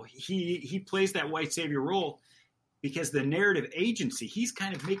 He plays that white savior role because the narrative agency, he's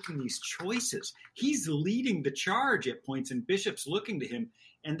kind of making these choices. He's leading the charge at points, and Bishop's looking to him.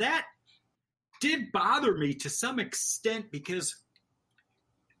 And that did bother me to some extent because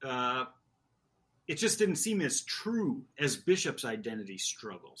it just didn't seem as true as Bishop's identity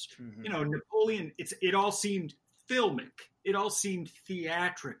struggles. Mm-hmm. Napoleon, it all seemed filmic. It all seemed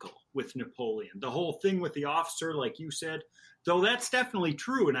theatrical with Napoleon. The whole thing with the officer, like you said, though that's definitely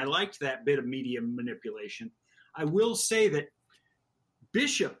true, and I liked that bit of media manipulation. I will say that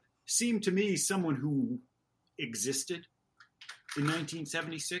Bishop seemed to me someone who existed in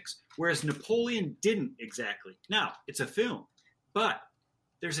 1976, whereas Napoleon didn't exactly. Now, it's a film, but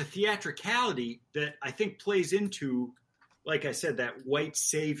there's a theatricality that I think plays into, like I said, that white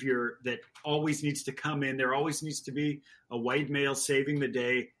savior that always needs to come in. There always needs to be a white male saving the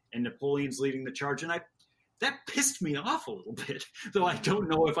day, and Napoleon's leading the charge. And that pissed me off a little bit, though I don't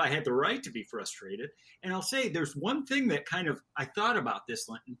know if I had the right to be frustrated. And I'll say there's one thing that I thought about this,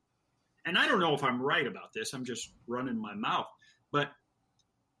 Linton, and I don't know if I'm right about this. I'm just running my mouth. But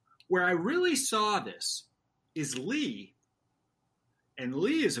where I really saw this is Lee. And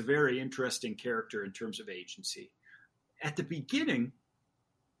Lee is a very interesting character in terms of agency. At the beginning,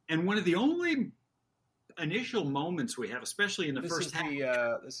 and one of the only initial moments we have, especially in the first half.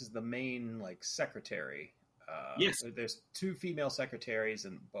 This is the main secretary. Yes. There's two female secretaries,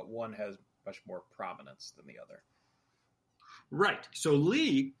 but one has much more prominence than the other. Right. So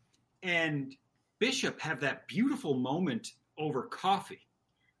Lee and Bishop have that beautiful moment over coffee,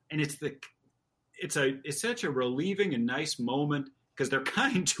 and it's such a relieving and nice moment because they're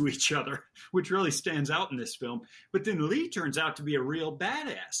kind to each other, which really stands out in this film. But then Lee turns out to be a real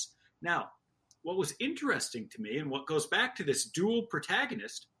badass. Now, what was interesting to me, and what goes back to this dual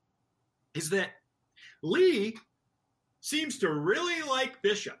protagonist, is that Lee seems to really like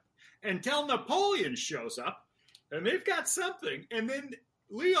Bishop until Napoleon shows up, and they've got something, and then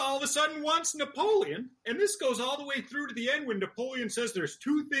Lee all of a sudden wants Napoleon, and this goes all the way through to the end when Napoleon says there's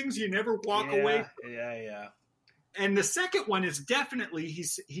two things you never walk away from. Yeah. And the second one is definitely,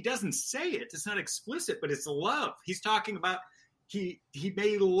 he doesn't say it, it's not explicit, but it's love. He's talking about he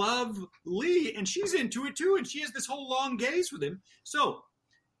may love Lee, and she's into it too, and she has this whole long gaze with him. So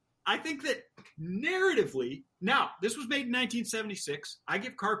I think that narratively, now, this was made in 1976. I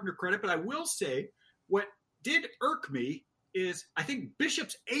give Carpenter credit, but I will say what did irk me is I think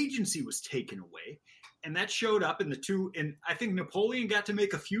Bishop's agency was taken away, and that showed up in the two. And I think Napoleon got to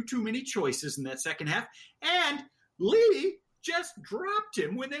make a few too many choices in that second half, and Lee just dropped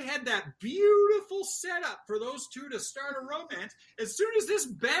him when they had that beautiful setup for those two to start a romance. As soon as this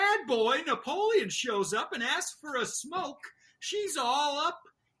bad boy Napoleon shows up and asks for a smoke, she's all up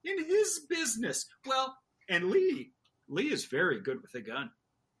in his business. Well, and Lee is very good with a gun.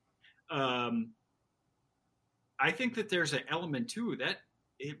 I think that there's an element too that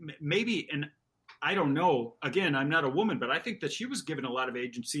maybe, and I don't know, again, I'm not a woman, but I think that she was given a lot of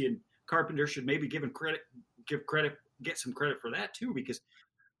agency, and Carpenter should maybe get some credit for that too, because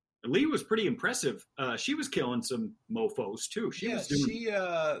Lee was pretty impressive. She was killing some mofos too.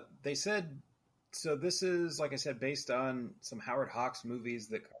 They said, so this is, like I said, based on some Howard Hawks movies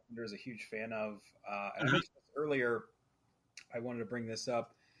that Carpenter is a huge fan of. And I mentioned this earlier, I wanted to bring this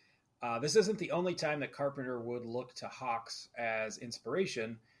up. This isn't the only time that Carpenter would look to Hawks as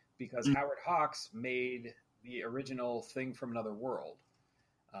inspiration, because Howard Hawks made the original Thing from Another World.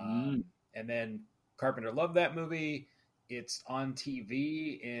 And then Carpenter loved that movie. It's on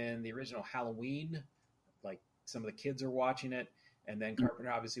TV in the original Halloween. Like, some of the kids are watching it. And then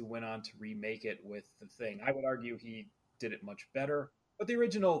Carpenter obviously went on to remake it with The Thing. I would argue he did it much better. But the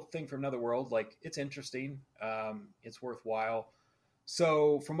original Thing from Another World, it's interesting. It's worthwhile.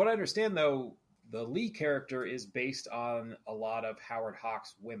 So from what I understand, though, the Lee character is based on a lot of Howard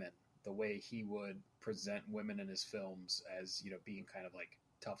Hawks' women, the way he would present women in his films as, being kind of like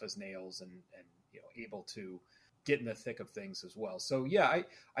tough as nails and able to get in the thick of things as well. So yeah,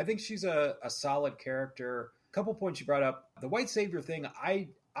 I think she's a solid character. A couple points you brought up. The white savior thing, I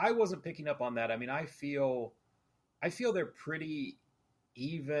wasn't picking up on that. I mean, I feel they're pretty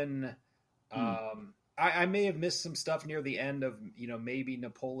even. I may have missed some stuff near the end of, maybe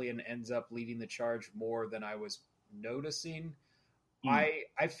Napoleon ends up leading the charge more than I was noticing.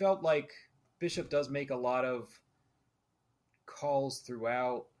 I felt like Bishop does make a lot of calls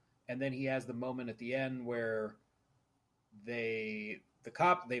throughout, and then he has the moment at the end where they've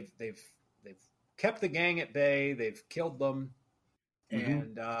kept the gang at bay, they've killed them,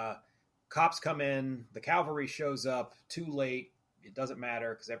 and cops come in, the cavalry shows up too late. It doesn't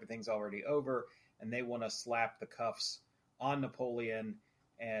matter because everything's already over, and they want to slap the cuffs on Napoleon,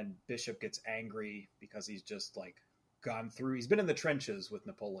 and Bishop gets angry because he's just like gone through. He's been in the trenches with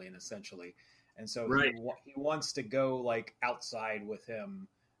Napoleon essentially, and so he wants to go like outside with him,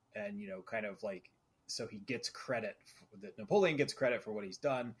 and kind of like so he gets credit that Napoleon gets credit for what he's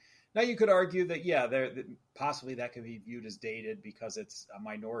done. Now you could argue that possibly that could be viewed as dated because it's a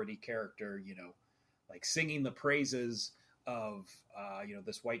minority character, like singing the praises of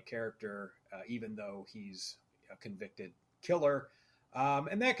this white character, even though he's a convicted killer,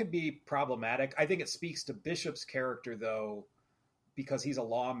 and that could be problematic. I think it speaks to Bishop's character though, because he's a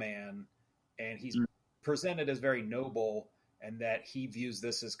lawman and he's presented as very noble, and that he views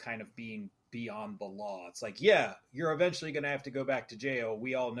this as kind of being beyond the law. It's like, yeah, you're eventually going to have to go back to jail.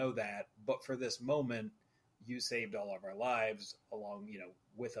 We all know that, but for this moment, you saved all of our lives along,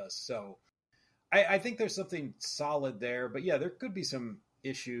 with us. So I think there's something solid there, but yeah, there could be some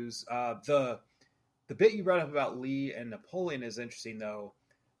issues. The bit you brought up about Lee and Napoleon is interesting though,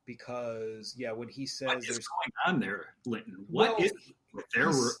 because when he says what is going on there, Linton?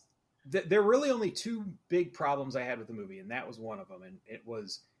 There were really only two big problems I had with the movie, and that was one of them. And it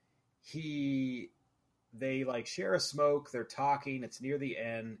was they like share a smoke, they're talking, it's near the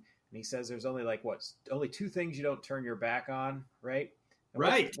end, and he says there's only only two things you don't turn your back on, right? And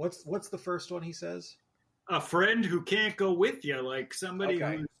right. What's the first one he says? A friend who can't go with you, like somebody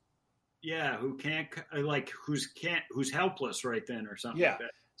who can't, like who's helpless right then or something like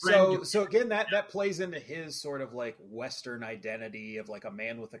that. So again, that plays into his sort of like Western identity of like a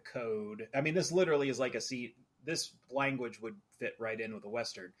man with a code. I mean, this literally is like this language would fit right in with a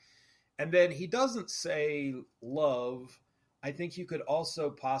Western. And then he doesn't say love. I think you could also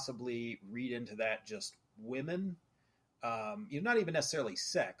possibly read into that just women. Not even necessarily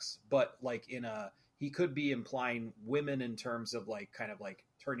sex, but like he could be implying women in terms of like kind of like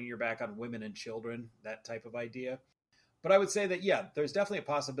turning your back on women and children, that type of idea. But I would say that, there's definitely a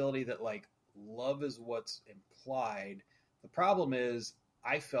possibility that like love is what's implied. The problem is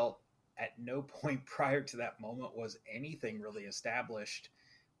I felt at no point prior to that moment was anything really established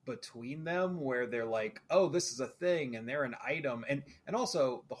between them where they're like, oh, this is a thing and they're an item. And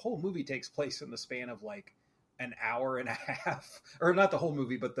also the whole movie takes place in the span of like an hour and a half, or not the whole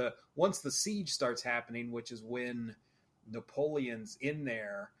movie, but once the siege starts happening, which is when Napoleon's in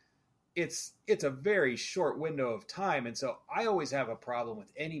there, it's a very short window of time. And so I always have a problem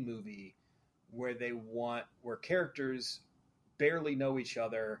with any movie where where characters barely know each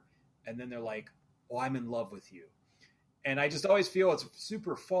other and then they're like, oh, I'm in love with you. And I just always feel it's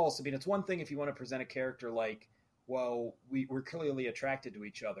super false. I mean, it's one thing if you want to present a character like, well, we're clearly attracted to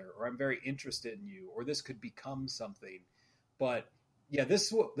each other, or I'm very interested in you, or this could become something. But yeah,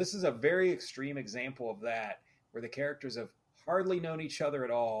 this is a very extreme example of that, where the characters have hardly known each other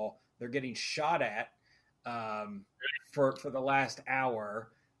at all. They're getting shot at for the last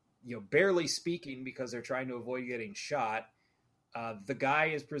hour, barely speaking because they're trying to avoid getting shot. The guy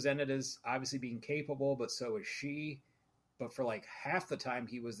is presented as obviously being capable, but so is she. But for like half the time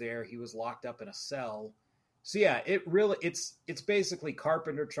he was there, he was locked up in a cell. So yeah, it's basically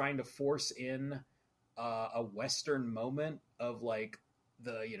Carpenter trying to force in a Western moment of like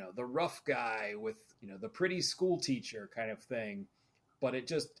the rough guy with the pretty school teacher kind of thing, but it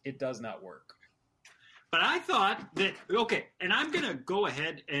does not work. But I thought that, okay, and I'm going to go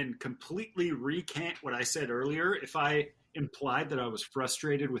ahead and completely recant what I said earlier. If I implied that I was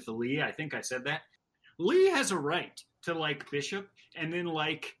frustrated with Lee, I think I said that. Lee has a right to like Bishop, and then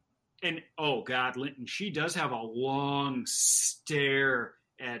oh God, Linton, she does have a long stare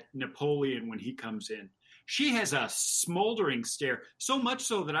at Napoleon when he comes in. She has a smoldering stare, so much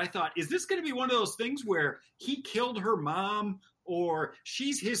so that I thought, is this going to be one of those things where he killed her mom or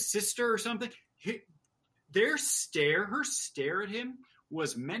she's his sister or something? her stare at him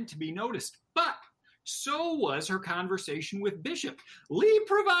was meant to be noticed, but so was her conversation with Bishop. Lee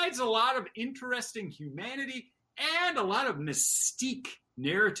provides a lot of interesting humanity and a lot of mystique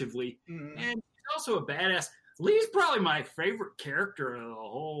narratively, and she's also a badass. Lee's probably my favorite character of the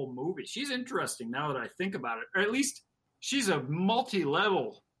whole movie. She's interesting now that I think about it, or at least she's a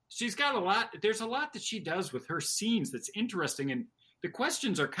multi-level. She's got a lot. There's a lot that she does with her scenes that's interesting, and the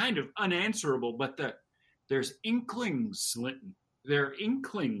questions are kind of unanswerable, but there's inklings, Linton. There are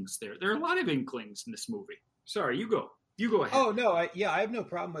inklings there. There are a lot of inklings in this movie. Sorry, you go. You go ahead. Oh no, I have no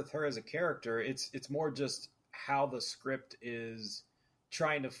problem with her as a character. It's more just how the script is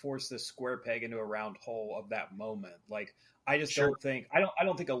trying to force this square peg into a round hole of that moment. Like, I just don't think I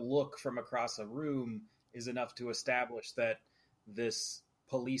don't think a look from across a room is enough to establish that this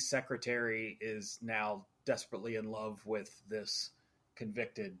police secretary is now desperately in love with this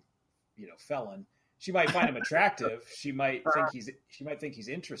convicted, felon. She might find him attractive. She might think he's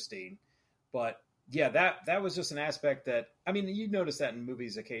interesting, but yeah, that was just an aspect that, I mean, you notice that in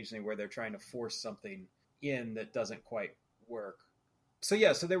movies occasionally where they're trying to force something in that doesn't quite work. So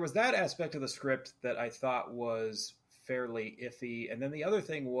there was that aspect of the script that I thought was fairly iffy. And then the other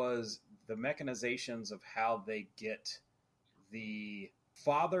thing was the mechanizations of how they get the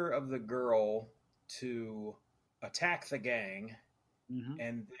father of the girl to attack the gang,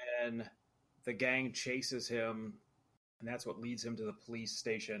 and then the gang chases him, and that's what leads him to the police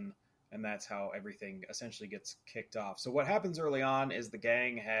station, and that's how everything essentially gets kicked off. So what happens early on is the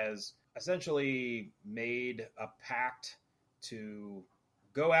gang has essentially made a pact to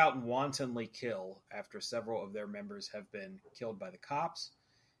go out and wantonly kill after several of their members have been killed by the cops.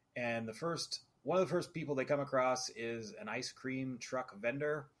 And one of the first people they come across is an ice cream truck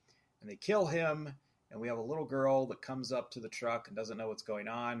vendor, and they kill him. And we have a little girl that comes up to the truck and doesn't know what's going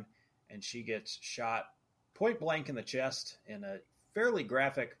on, and she gets shot point blank in the chest in a fairly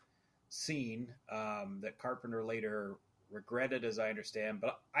graphic scene that Carpenter later regretted, as I understand.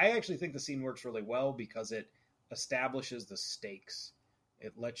 But I actually think the scene works really well because it establishes the stakes.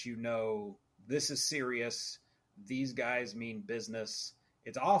 It lets you know this is serious. These guys mean business.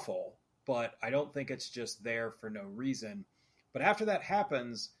 It's awful, but I don't think it's just there for no reason. But after that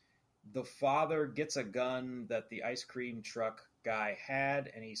happens, the father gets a gun that the ice cream truck guy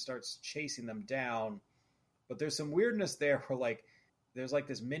had, and he starts chasing them down. But there's some weirdness there where, there's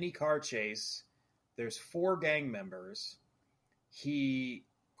this mini car chase. There's 4 gang members. He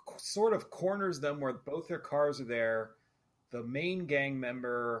sort of corners them where both their cars are there. The main gang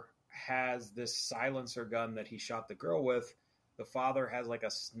member has this silencer gun that he shot the girl with. The father has a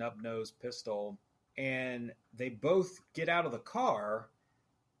snub-nosed pistol, and they both get out of the car.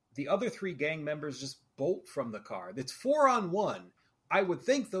 The other 3 gang members just bolt from the car. It's 4-on-1. I would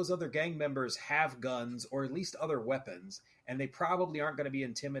think those other gang members have guns or at least other weapons, and they probably aren't going to be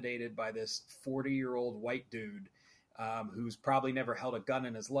intimidated by this 40-year-old white dude who's probably never held a gun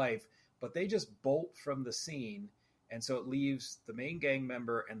in his life. But they just bolt from the scene, and so it leaves the main gang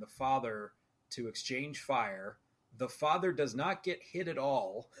member and the father to exchange fire. The father does not get hit at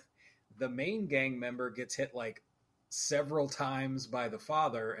all. The main gang member gets hit several times by the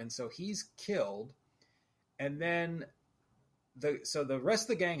father, and so he's killed. And then the rest of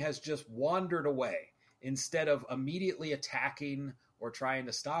the gang has just wandered away instead of immediately attacking or trying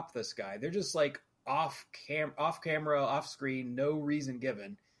to stop this guy. They're just off camera, off screen, no reason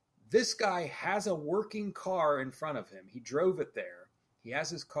given. This guy has a working car in front of him. He drove it there. He has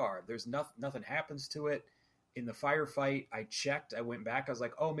his car. There's nothing happens to it. In the firefight, I checked. I went back. I was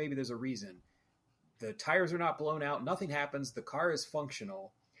like, oh, maybe there's a reason. The tires are not blown out. Nothing happens. The car is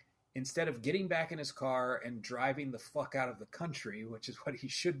functional. Instead of getting back in his car and driving the fuck out of the country, which is what he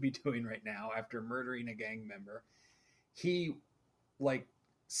should be doing right now after murdering a gang member, he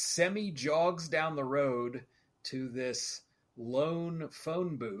semi-jogs down the road to this lone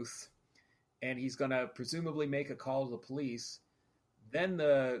phone booth, and he's going to presumably make a call to the police. Then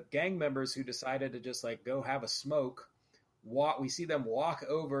the gang members who decided to just go have a smoke, we see them walk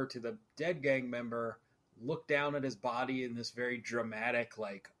over to the dead gang member, look down at his body in this very dramatic,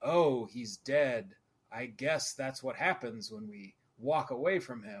 oh, he's dead. I guess that's what happens when we walk away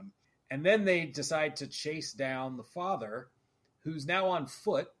from him. And then they decide to chase down the father, who's now on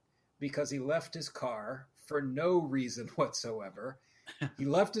foot because he left his car for no reason whatsoever. He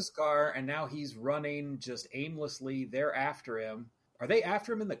left his car, and now he's running just aimlessly. They're after him. Are they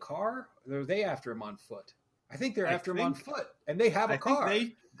after him in the car, or are they after him on foot? I think they're after him on foot, and they have a car.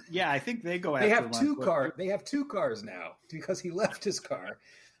 I think they go after him. They have 2 cars. They have 2 cars now because he left his car.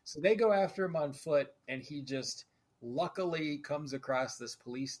 So they go after him on foot, and he just luckily comes across this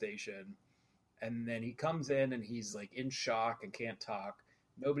police station. And then he comes in and he's like in shock and can't talk.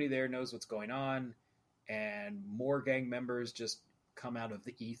 Nobody there knows what's going on. And more gang members just come out of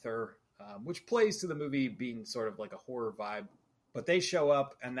the ether, which plays to the movie being sort of like a horror vibe. But they show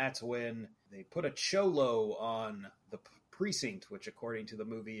up, and that's when they put a cholo on the precinct, which according to the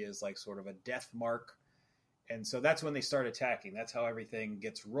movie is like sort of a death mark. And so that's when they start attacking. That's how everything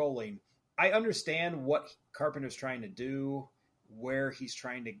gets rolling. I understand what Carpenter's trying to do, where he's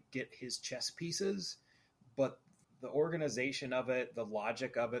trying to get his chess pieces, but the organization of it, the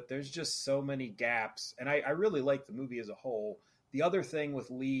logic of it, there's just so many gaps. And I really like the movie as a whole. The other thing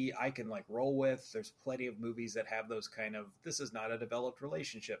with Lee, I can like roll with. There's plenty of movies that have those kind of, this is not a developed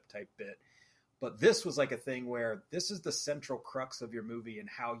relationship type bit. But this was like a thing where this is the central crux of your movie and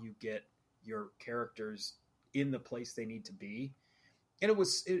how you get your characters in the place they need to be. And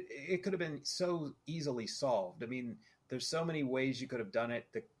it could have been so easily solved. I mean, there's so many ways you could have done it.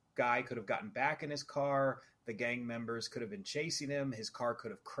 The guy could have gotten back in his car. The gang members could have been chasing him. His car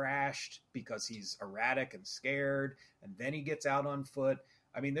could have crashed because he's erratic and scared. And then he gets out on foot.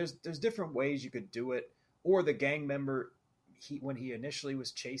 I mean, there's different ways you could do it. Or the gang member, when he initially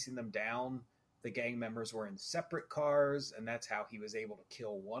was chasing them down, the gang members were in separate cars. And that's how he was able to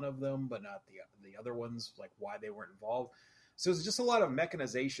kill one of them, but not the other ones, like why they weren't involved. So it's just a lot of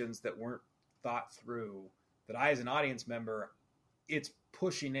mechanizations that weren't thought through that I, as an audience member, it's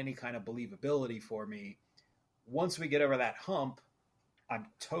pushing any kind of believability for me. Once we get over that hump, I'm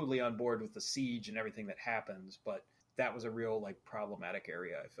totally on board with the siege and everything that happens, but that was a real like problematic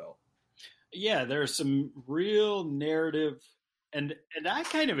area, I felt. Yeah, there's some real narrative, and I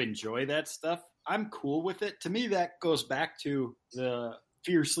kind of enjoy that stuff. I'm cool with it. To me, that goes back to the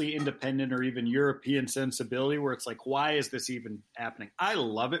fiercely independent or even European sensibility where it's like, why is this even happening? I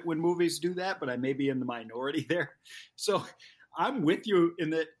love it when movies do that, but I may be in the minority there. So I'm with you in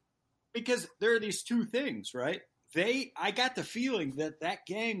that, because there are these two things, right? I got the feeling that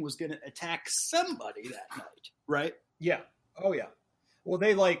gang was going to attack somebody that night, right? Yeah. Oh yeah. Well,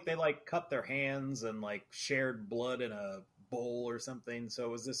 they cut their hands and like shared blood in a bowl or something. So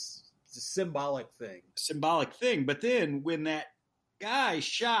it was this symbolic thing. But then when that guy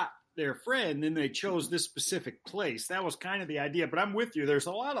shot their friend, then they chose this specific place. That was kind of the idea. But I'm with you. There's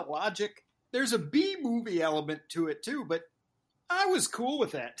a lot of logic. There's a B movie element to it too. But I was cool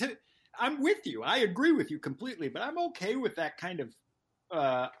with that. I'm with you. I agree with you completely, but I'm okay with that kind of,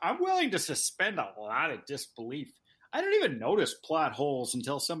 I'm willing to suspend a lot of disbelief. I don't even notice plot holes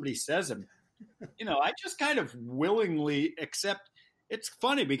until somebody says them. I just kind of willingly accept. It's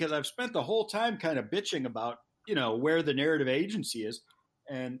funny because I've spent the whole time kind of bitching about, where the narrative agency is,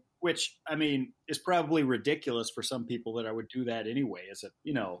 and which, I mean, is probably ridiculous for some people that I would do that anyway.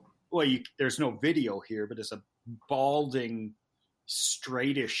 There's no video here, but as a balding,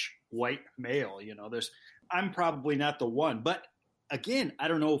 straightish white male, I'm probably not the one. But again, I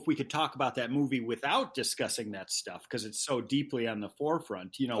don't know if we could talk about that movie without discussing that stuff because it's so deeply on the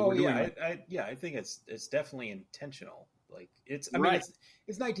forefront. I think it's definitely intentional. Like it's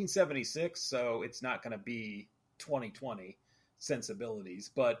 1976, so it's not going to be 2020 sensibilities.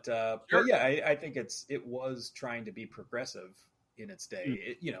 But sure. I think it was trying to be progressive in its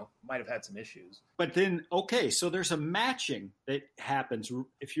day. It might have had some issues. But then, okay, so there's a matching that happens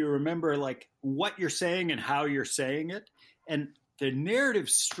if you remember like what you're saying and how you're saying it. And the narrative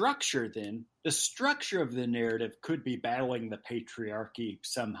structure then, the structure of the narrative could be battling the patriarchy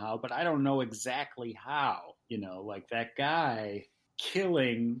somehow, but I don't know exactly how. Like that guy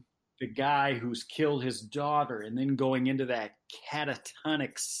killing the guy who's killed his daughter and then going into that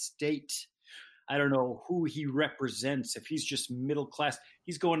catatonic state. I don't know who he represents. If he's just middle class,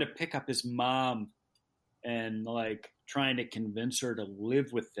 he's going to pick up his mom and like trying to convince her to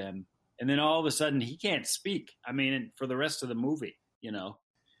live with them. And then all of a sudden he can't speak. I mean, for the rest of the movie,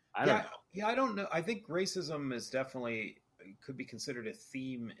 I don't know. Yeah, I don't know. I think racism is definitely could be considered a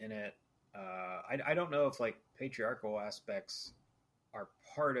theme in it. I don't know if like patriarchal aspects are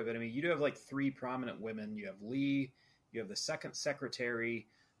part of it. I mean, you do have like three prominent women. You have Lee, you have the second secretary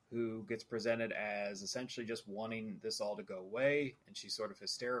who gets presented as essentially just wanting this all to go away. And she's sort of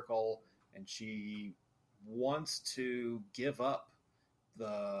hysterical and she wants to give up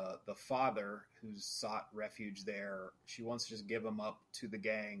the father who's sought refuge there. She wants to just give him up to the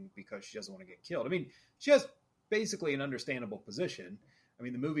gang because she doesn't want to get killed. I mean, she has basically an understandable position. I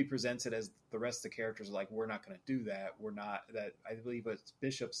mean, the movie presents it as the rest of the characters are like, we're not going to do that. We're not that. I believe what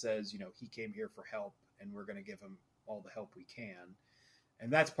Bishop says, he came here for help and we're going to give him all the help we can.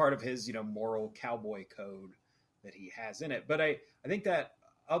 And that's part of his, moral cowboy code that he has in it. But I think that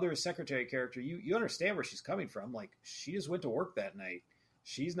other secretary character, you understand where she's coming from. Like she just went to work that night.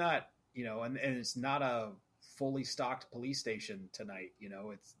 She's not and it's not a fully stocked police station tonight.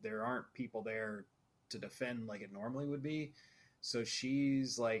 There aren't people there to defend like it normally would be. So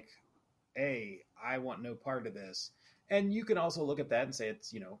she's like, hey, I want no part of this. And you can also look at that and say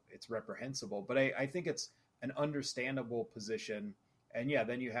it's reprehensible, but I think it's an understandable position. And yeah,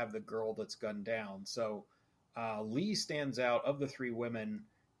 then you have the girl that's gunned down. So Lee stands out of the three women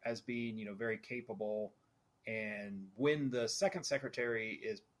as being, very capable. And when the second secretary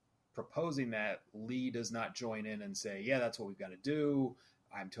is proposing that, Lee does not join in and say, yeah, that's what we've got to do.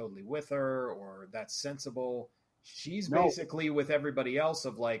 I'm totally with her, or that's sensible. She's basically with everybody else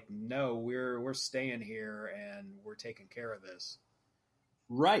of like, no, we're staying here and we're taking care of this.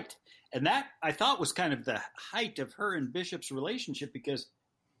 Right. And that I thought was kind of the height of her and Bishop's relationship, because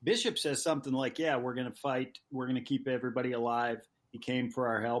Bishop says something like, yeah, we're going to fight. We're going to keep everybody alive. He came for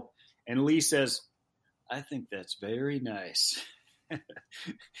our help. And Lee says, I think that's very nice.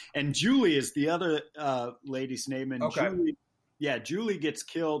 And Julie is the other lady's name. And okay. Julie gets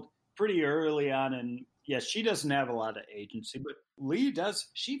killed pretty early on. And yes, she doesn't have a lot of agency, but Lee does.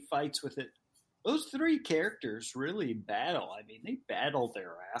 She fights with it. Those three characters really battle. I mean, they battle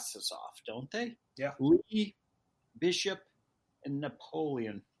their asses off, don't they? Yeah. Lee, Bishop, and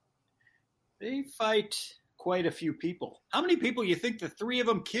Napoleon. They fight quite a few people. How many people you think the three of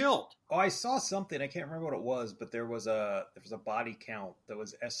them killed? Oh, I saw something. I can't remember what it was, but there was a body count that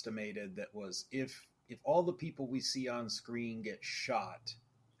was estimated that was if all the people we see on screen get shot,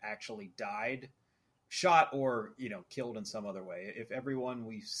 actually died, shot or, killed in some other way. If everyone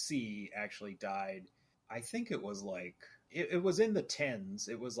we see actually died, I think it was like, it was in the tens.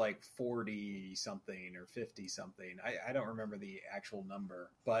 It was like 40 something or 50 something. I don't remember the actual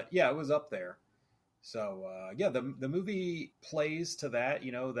number, but yeah, it was up there. So, the movie plays to that,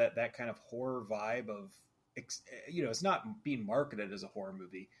 that kind of horror vibe of, it's not being marketed as a horror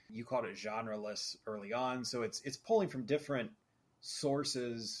movie. You called it genreless early on. So it's pulling from different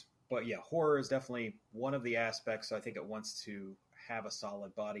sources. But yeah, horror is definitely one of the aspects. So I think it wants to have a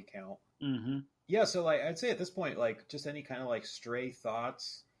solid body count. Mm-hmm. Yeah, so I'd say at this point, just any kind of stray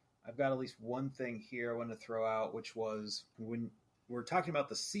thoughts. I've got at least one thing here I want to throw out, which was when we're talking about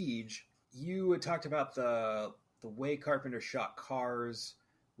the siege, you had talked about the way Carpenter shot cars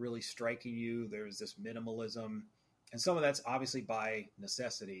really striking you. There's this minimalism, and some of that's obviously by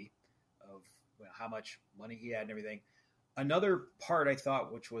necessity of how much money he had and everything. Another part I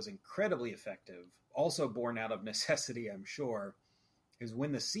thought, which was incredibly effective, also born out of necessity, I'm sure, is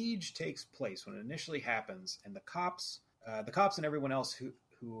when the siege takes place, when it initially happens, and the cops and everyone else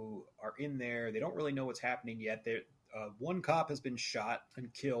who are in there, they don't really know what's happening yet. One cop has been shot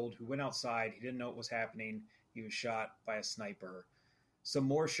and killed who went outside. He didn't know what was happening. He was shot by a sniper. Some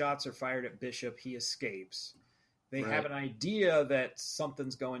more shots are fired at Bishop. He escapes. They have an idea that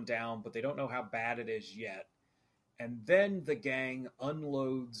something's going down, but they don't know how bad it is yet. And then the gang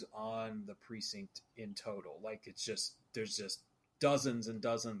unloads on the precinct in total. There's just dozens and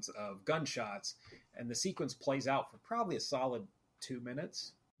dozens of gunshots. And the sequence plays out for probably a solid 2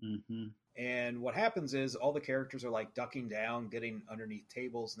 minutes. Mm-hmm. And what happens is all the characters are ducking down, getting underneath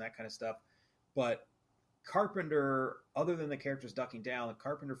tables and that kind of stuff. But Carpenter, other than the characters ducking down,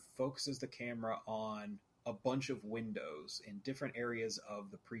 Carpenter focuses the camera on a bunch of windows in different areas of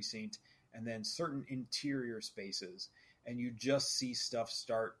the precinct and then certain interior spaces. And you just see stuff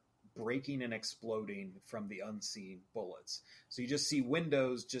start breaking and exploding from the unseen bullets. So you just see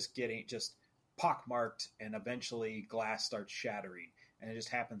windows just pockmarked, and eventually glass starts shattering. And it just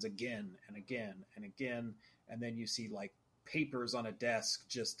happens again and again and again. And then you see papers on a desk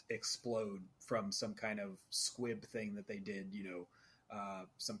just explode from some kind of squib thing that they did,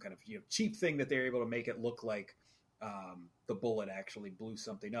 some kind of cheap thing that they're able to make it look like the bullet actually blew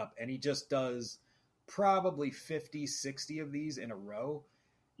something up. And he just does probably 50, 60 of these in a row.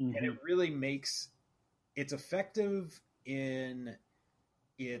 Mm-hmm. And it really it's effective in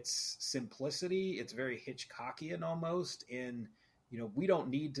its simplicity. It's very Hitchcockian almost in, we don't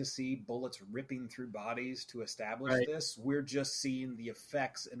need to see bullets ripping through bodies to establish this. We're just seeing the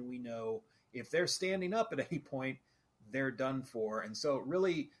effects, and we know if they're standing up at any point, they're done for. And so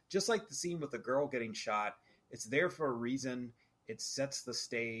really, just like the scene with the girl getting shot, it's there for a reason. It sets the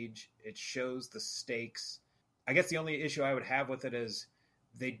stage. It shows the stakes. I guess the only issue I would have with it is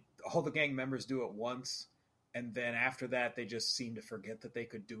all the gang members do it once, and then after that, they just seem to forget that they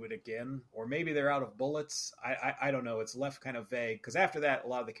could do it again. Or maybe they're out of bullets. I don't know. It's left kind of vague. Because after that, a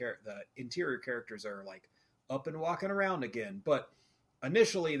lot of the interior characters are up and walking around again. But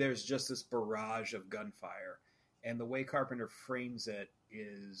initially, there's just this barrage of gunfire. And the way Carpenter frames it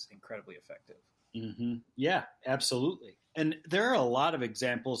is incredibly effective. Yeah, absolutely. And there are a lot of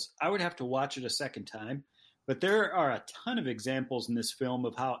examples. I would have to watch it a second time, but there are a ton of examples in this film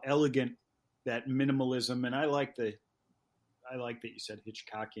of how elegant that minimalism, and I like that you said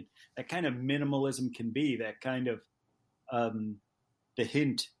Hitchcockian, that kind of minimalism can be, that kind of the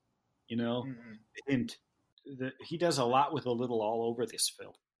hint, the hint. He does a lot with a little all over this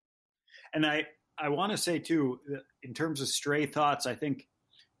film. And I want to say, too, in terms of stray thoughts, I think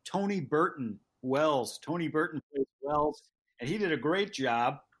Tony Burton plays Wells, and he did a great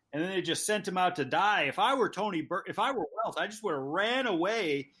job. And then they just sent him out to die. If I were Wells, I just would have ran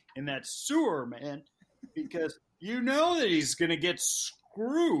away in that sewer, man, because you know that he's going to get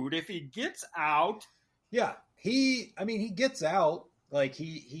screwed if he gets out. Yeah, he gets out, like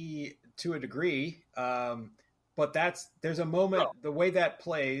he to a degree. But there's a moment, the way that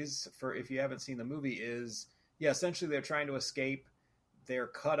plays, for if you haven't seen the movie, is, essentially they're trying to escape. They're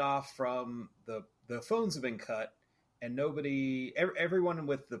cut off from the phones have been cut, and everyone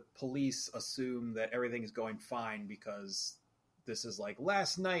with the police assume that everything is going fine because this is like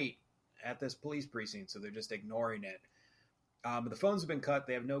last night at this police precinct, so they're just ignoring it. The phones have been cut.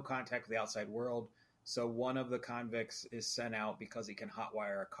 They have no contact with the outside world. So one of the convicts is sent out because he can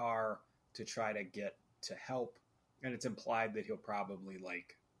hotwire a car to try to get to help. And it's implied that he'll probably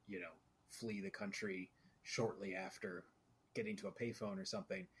flee the country shortly after getting to a payphone or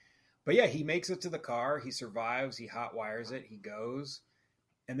something. But yeah, he makes it to the car. He survives. He hotwires it. He goes.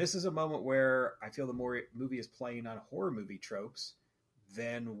 And this is a moment where I feel the more movie is playing on horror movie tropes,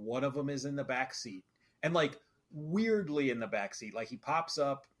 then one of them is in the backseat. And weirdly in the backseat. Like he pops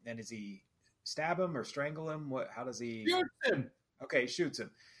up, and does he stab him or strangle him? How does he? Shoots him. Okay, shoots him.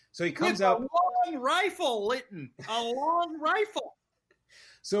 So he comes with out. A long rifle, Litton. A long rifle.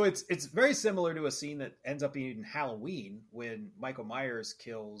 So it's very similar to a scene that ends up being in Halloween when Michael Myers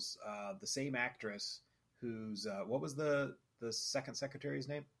kills the same actress who's what was the second secretary's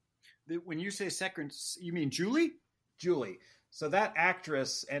name? When you say second, you mean Julie? Julie. So that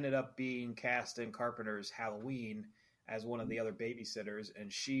actress ended up being cast in Carpenter's Halloween as one of the other babysitters,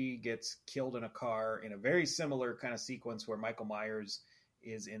 and she gets killed in a car in a very similar kind of sequence where Michael Myers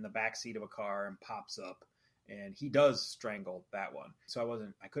is in the backseat of a car and pops up, and he does strangle that one.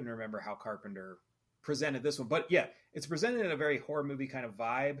 So I couldn't remember how Carpenter presented this one, but yeah, it's presented in a very horror movie kind of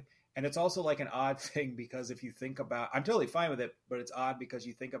vibe. And it's also like an odd thing because if you think about, I'm totally fine with it, but it's odd because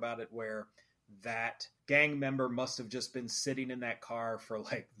you think about it where that gang member must have just been sitting in that car for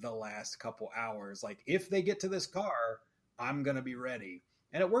the last couple hours. Like, if they get to this car, I'm going to be ready.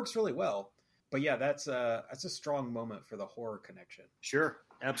 And it works really well. But yeah, that's a strong moment for the horror connection. Sure.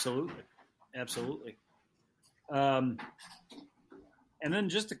 Absolutely. Absolutely. And then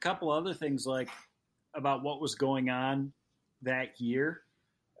just a couple other things about what was going on that year.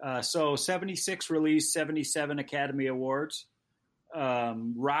 So 76 released, 77 Academy Awards.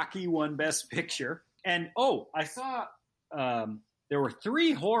 Rocky won Best Picture. And, I saw there were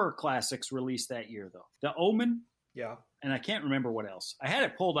 3 horror classics released that year, though. The Omen. Yeah. And I can't remember what else. I had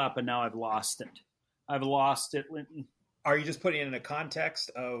it pulled up, and now I've lost it. Linton. Are you just putting it in a context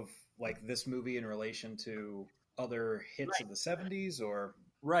of, this movie in relation to other hits of the 70s, or?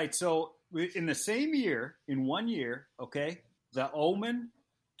 Right. So in the same year, in 1 year, okay, The Omen,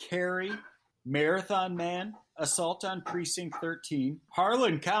 Carrie, Marathon Man, Assault on Precinct 13,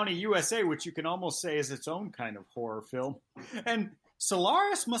 Harlan County, USA, which you can almost say is its own kind of horror film. And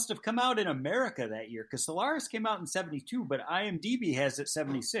Solaris must have come out in America that year, because Solaris came out in 72, but IMDb has it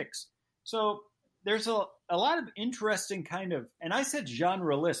 76. So there's a lot of interesting kind of, and I said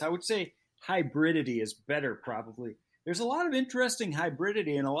genre-less, I would say hybridity is better probably. There's a lot of interesting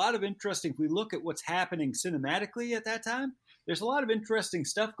hybridity and a lot of interesting, if we look at what's happening cinematically at that time, there's a lot of interesting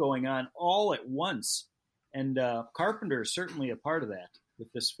stuff going on all at once. And Carpenter is certainly a part of that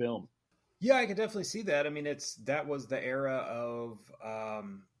with this film. Yeah, I can definitely see that. I mean, that was the era of, a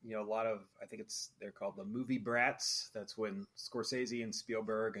lot of, I think they're called the movie brats. That's when Scorsese and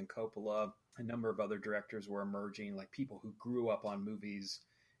Spielberg and Coppola, a number of other directors were emerging, like people who grew up on movies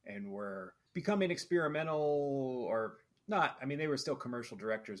and were becoming experimental or not. I mean, they were still commercial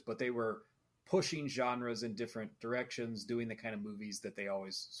directors, but they were pushing genres in different directions, doing the kind of movies that they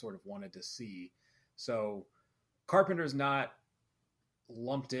always sort of wanted to see. So Carpenter's not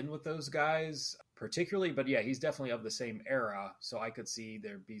lumped in with those guys particularly, but yeah, he's definitely of the same era. So I could see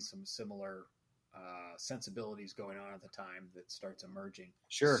there'd be some similar sensibilities going on at the time that starts emerging.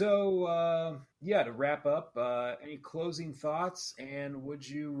 Sure. So to wrap up, any closing thoughts, and would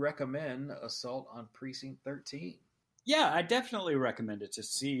you recommend Assault on Precinct 13? Yeah, I definitely recommend it to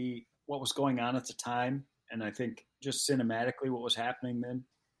see what was going on at the time. And I think just cinematically what was happening then.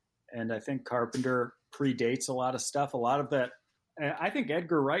 And I think Carpenter predates a lot of stuff. A lot of that, I think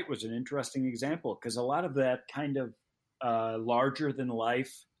Edgar Wright was an interesting example because a lot of that kind of larger than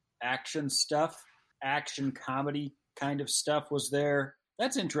life action stuff, action comedy kind of stuff was there.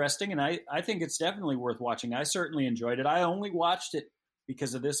 That's interesting. And I think it's definitely worth watching. I certainly enjoyed it. I only watched it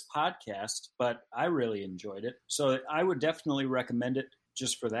because of this podcast, but I really enjoyed it. So I would definitely recommend it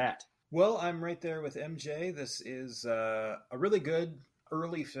just for that. Well, I'm right there with MJ. This is a really good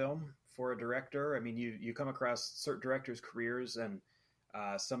early film for a director. I mean, you come across certain directors' careers, and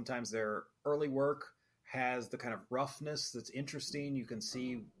sometimes their early work has the kind of roughness that's interesting. You can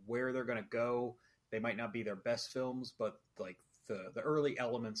see where they're going to go. They might not be their best films, but like the early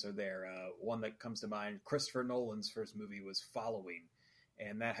elements are there. One that comes to mind, Christopher Nolan's first movie was Following,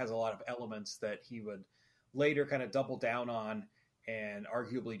 and that has a lot of elements that he would later kind of double down on and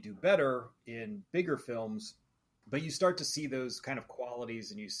arguably do better in bigger films. But you start to see those kind of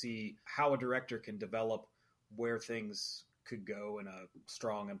qualities, and you see how a director can develop where things could go in a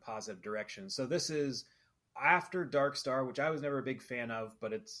strong and positive direction. So this is after Dark Star, which I was never a big fan of,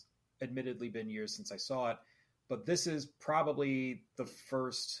 but it's admittedly been years since I saw it. But this is probably the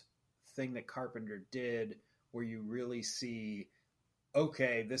first thing that Carpenter did where you really see,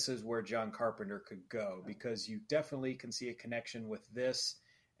 okay, this is where John Carpenter could go, because you definitely can see a connection with this,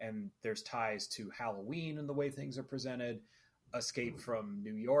 and there's ties to Halloween and the way things are presented. Escape from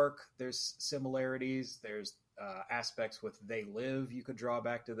New York, there's similarities. There's aspects with They Live you could draw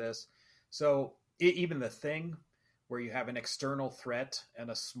back to this. So even The Thing, where you have an external threat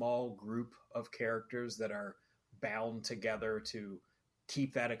and a small group of characters that are bound together to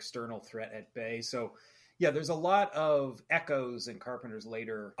keep that external threat at bay. So yeah, there's a lot of echoes in Carpenter's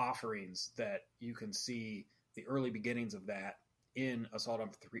later offerings that you can see the early beginnings of that in Assault on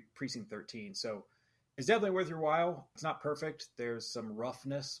Precinct 13. So it's definitely worth your while. It's not perfect. There's some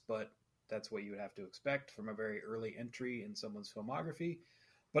roughness, but that's what you would have to expect from a very early entry in someone's filmography.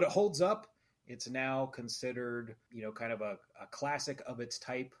 But it holds up. It's now considered, kind of a classic of its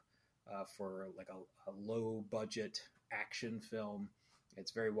type for like a low budget action film.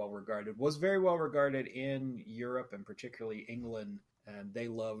 It's very well regarded, was very well regarded in Europe and particularly England. And they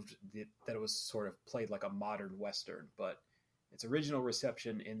loved that it was sort of played like a modern Western, but its original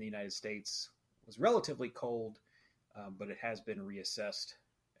reception in the United States was relatively cold, but it has been reassessed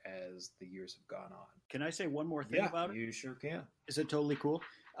as the years have gone on. Can I say one more thing about it? You sure can. Is it totally cool?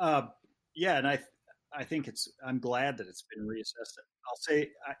 Yeah, and I think I'm glad that it's been reassessed. I'll say,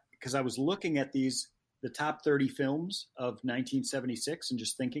 because I was looking at the top 30 films of 1976 and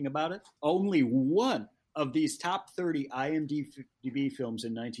just thinking about it, only one of these top 30 IMDb films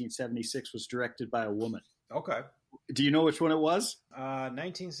in 1976 was directed by a woman. Okay. Do you know which one it was?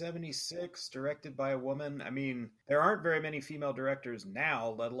 1976, directed by a woman. I mean, there aren't very many female directors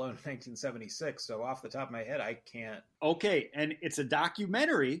now, let alone 1976. So off the top of my head, I can't. Okay, and it's a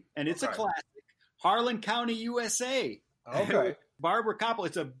documentary, and it's a classic. Harlan County, USA. Okay. Barbara Koppel.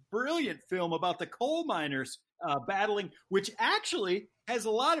 It's a brilliant film about the coal miners battling, which actually has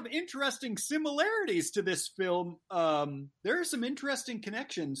a lot of interesting similarities to this film. There are some interesting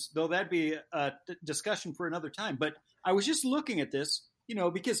connections, though that'd be a discussion for another time. But I was just looking at this,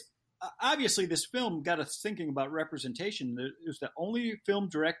 because obviously this film got us thinking about representation. It was the only film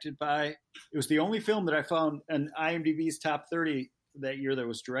it was the only film that I found in IMDb's top 30 that year that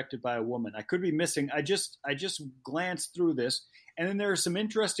was directed by a woman. I could be missing. I just glanced through this. And then there are some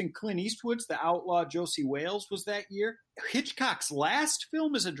interesting Clint Eastwood's. The Outlaw Josie Wales was that year. Hitchcock's last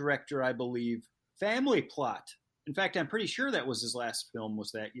film as a director, I believe, Family Plot. In fact, I'm pretty sure that was his last film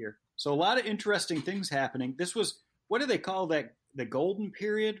was that year. So a lot of interesting things happening. This was, what do they call that? The golden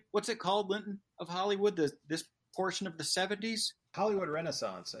period? What's it called, Linton, of Hollywood? This portion of the 70s? Hollywood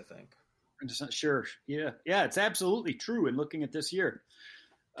Renaissance, I think. I'm just not sure. Yeah, it's absolutely true in looking at this year.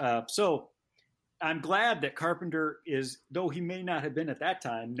 So I'm glad that Carpenter is, though he may not have been at that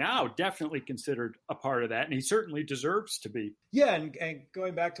time, now definitely considered a part of that, and he certainly deserves to be. Yeah, and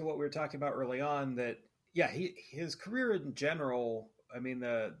going back to what we were talking about early on, that, his career in general, I mean,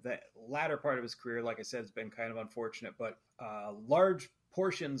 the latter part of his career, like I said, has been kind of unfortunate, but large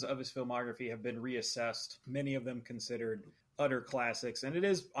portions of his filmography have been reassessed, many of them considered utter classics. And it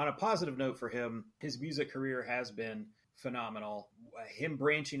is, on a positive note for him, his music career has been phenomenal. Him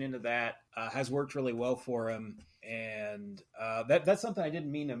branching into that has worked really well for him. And that's something I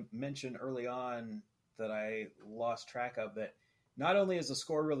didn't mean to mention early on that I lost track of, that not only is the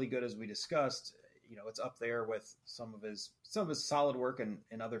score really good, as we discussed, it's up there with some of his solid work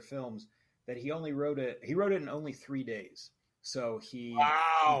in other films, that he wrote it in only 3 days. So he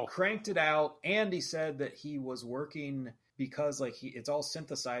cranked it out, and he said that he was working because like it's all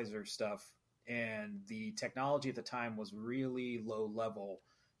synthesizer stuff, and the technology at the time was really low level,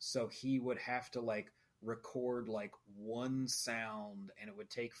 so he would have to like record like one sound, and it would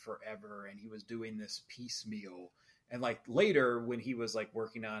take forever, and he was doing this piecemeal. And like later when he was like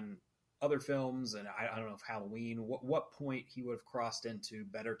working on other films, and I don't know if Halloween, what point he would have crossed into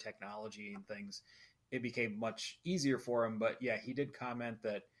better technology and things, it became much easier for him. But yeah, he did comment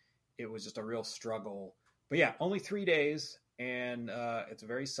that it was just a real struggle. But yeah, only 3 days, and it's a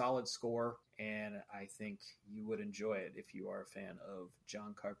very solid score, and I think you would enjoy it if you are a fan of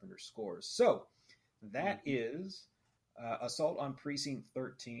John Carpenter's scores. So that is Assault on Precinct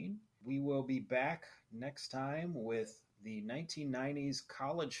 13. We will be back next time with the 1990s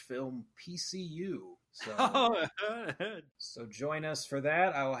college film PCU. So join us for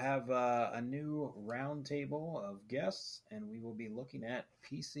that. I will have a new roundtable of guests, and we will be looking at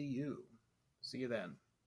PCU. See you then.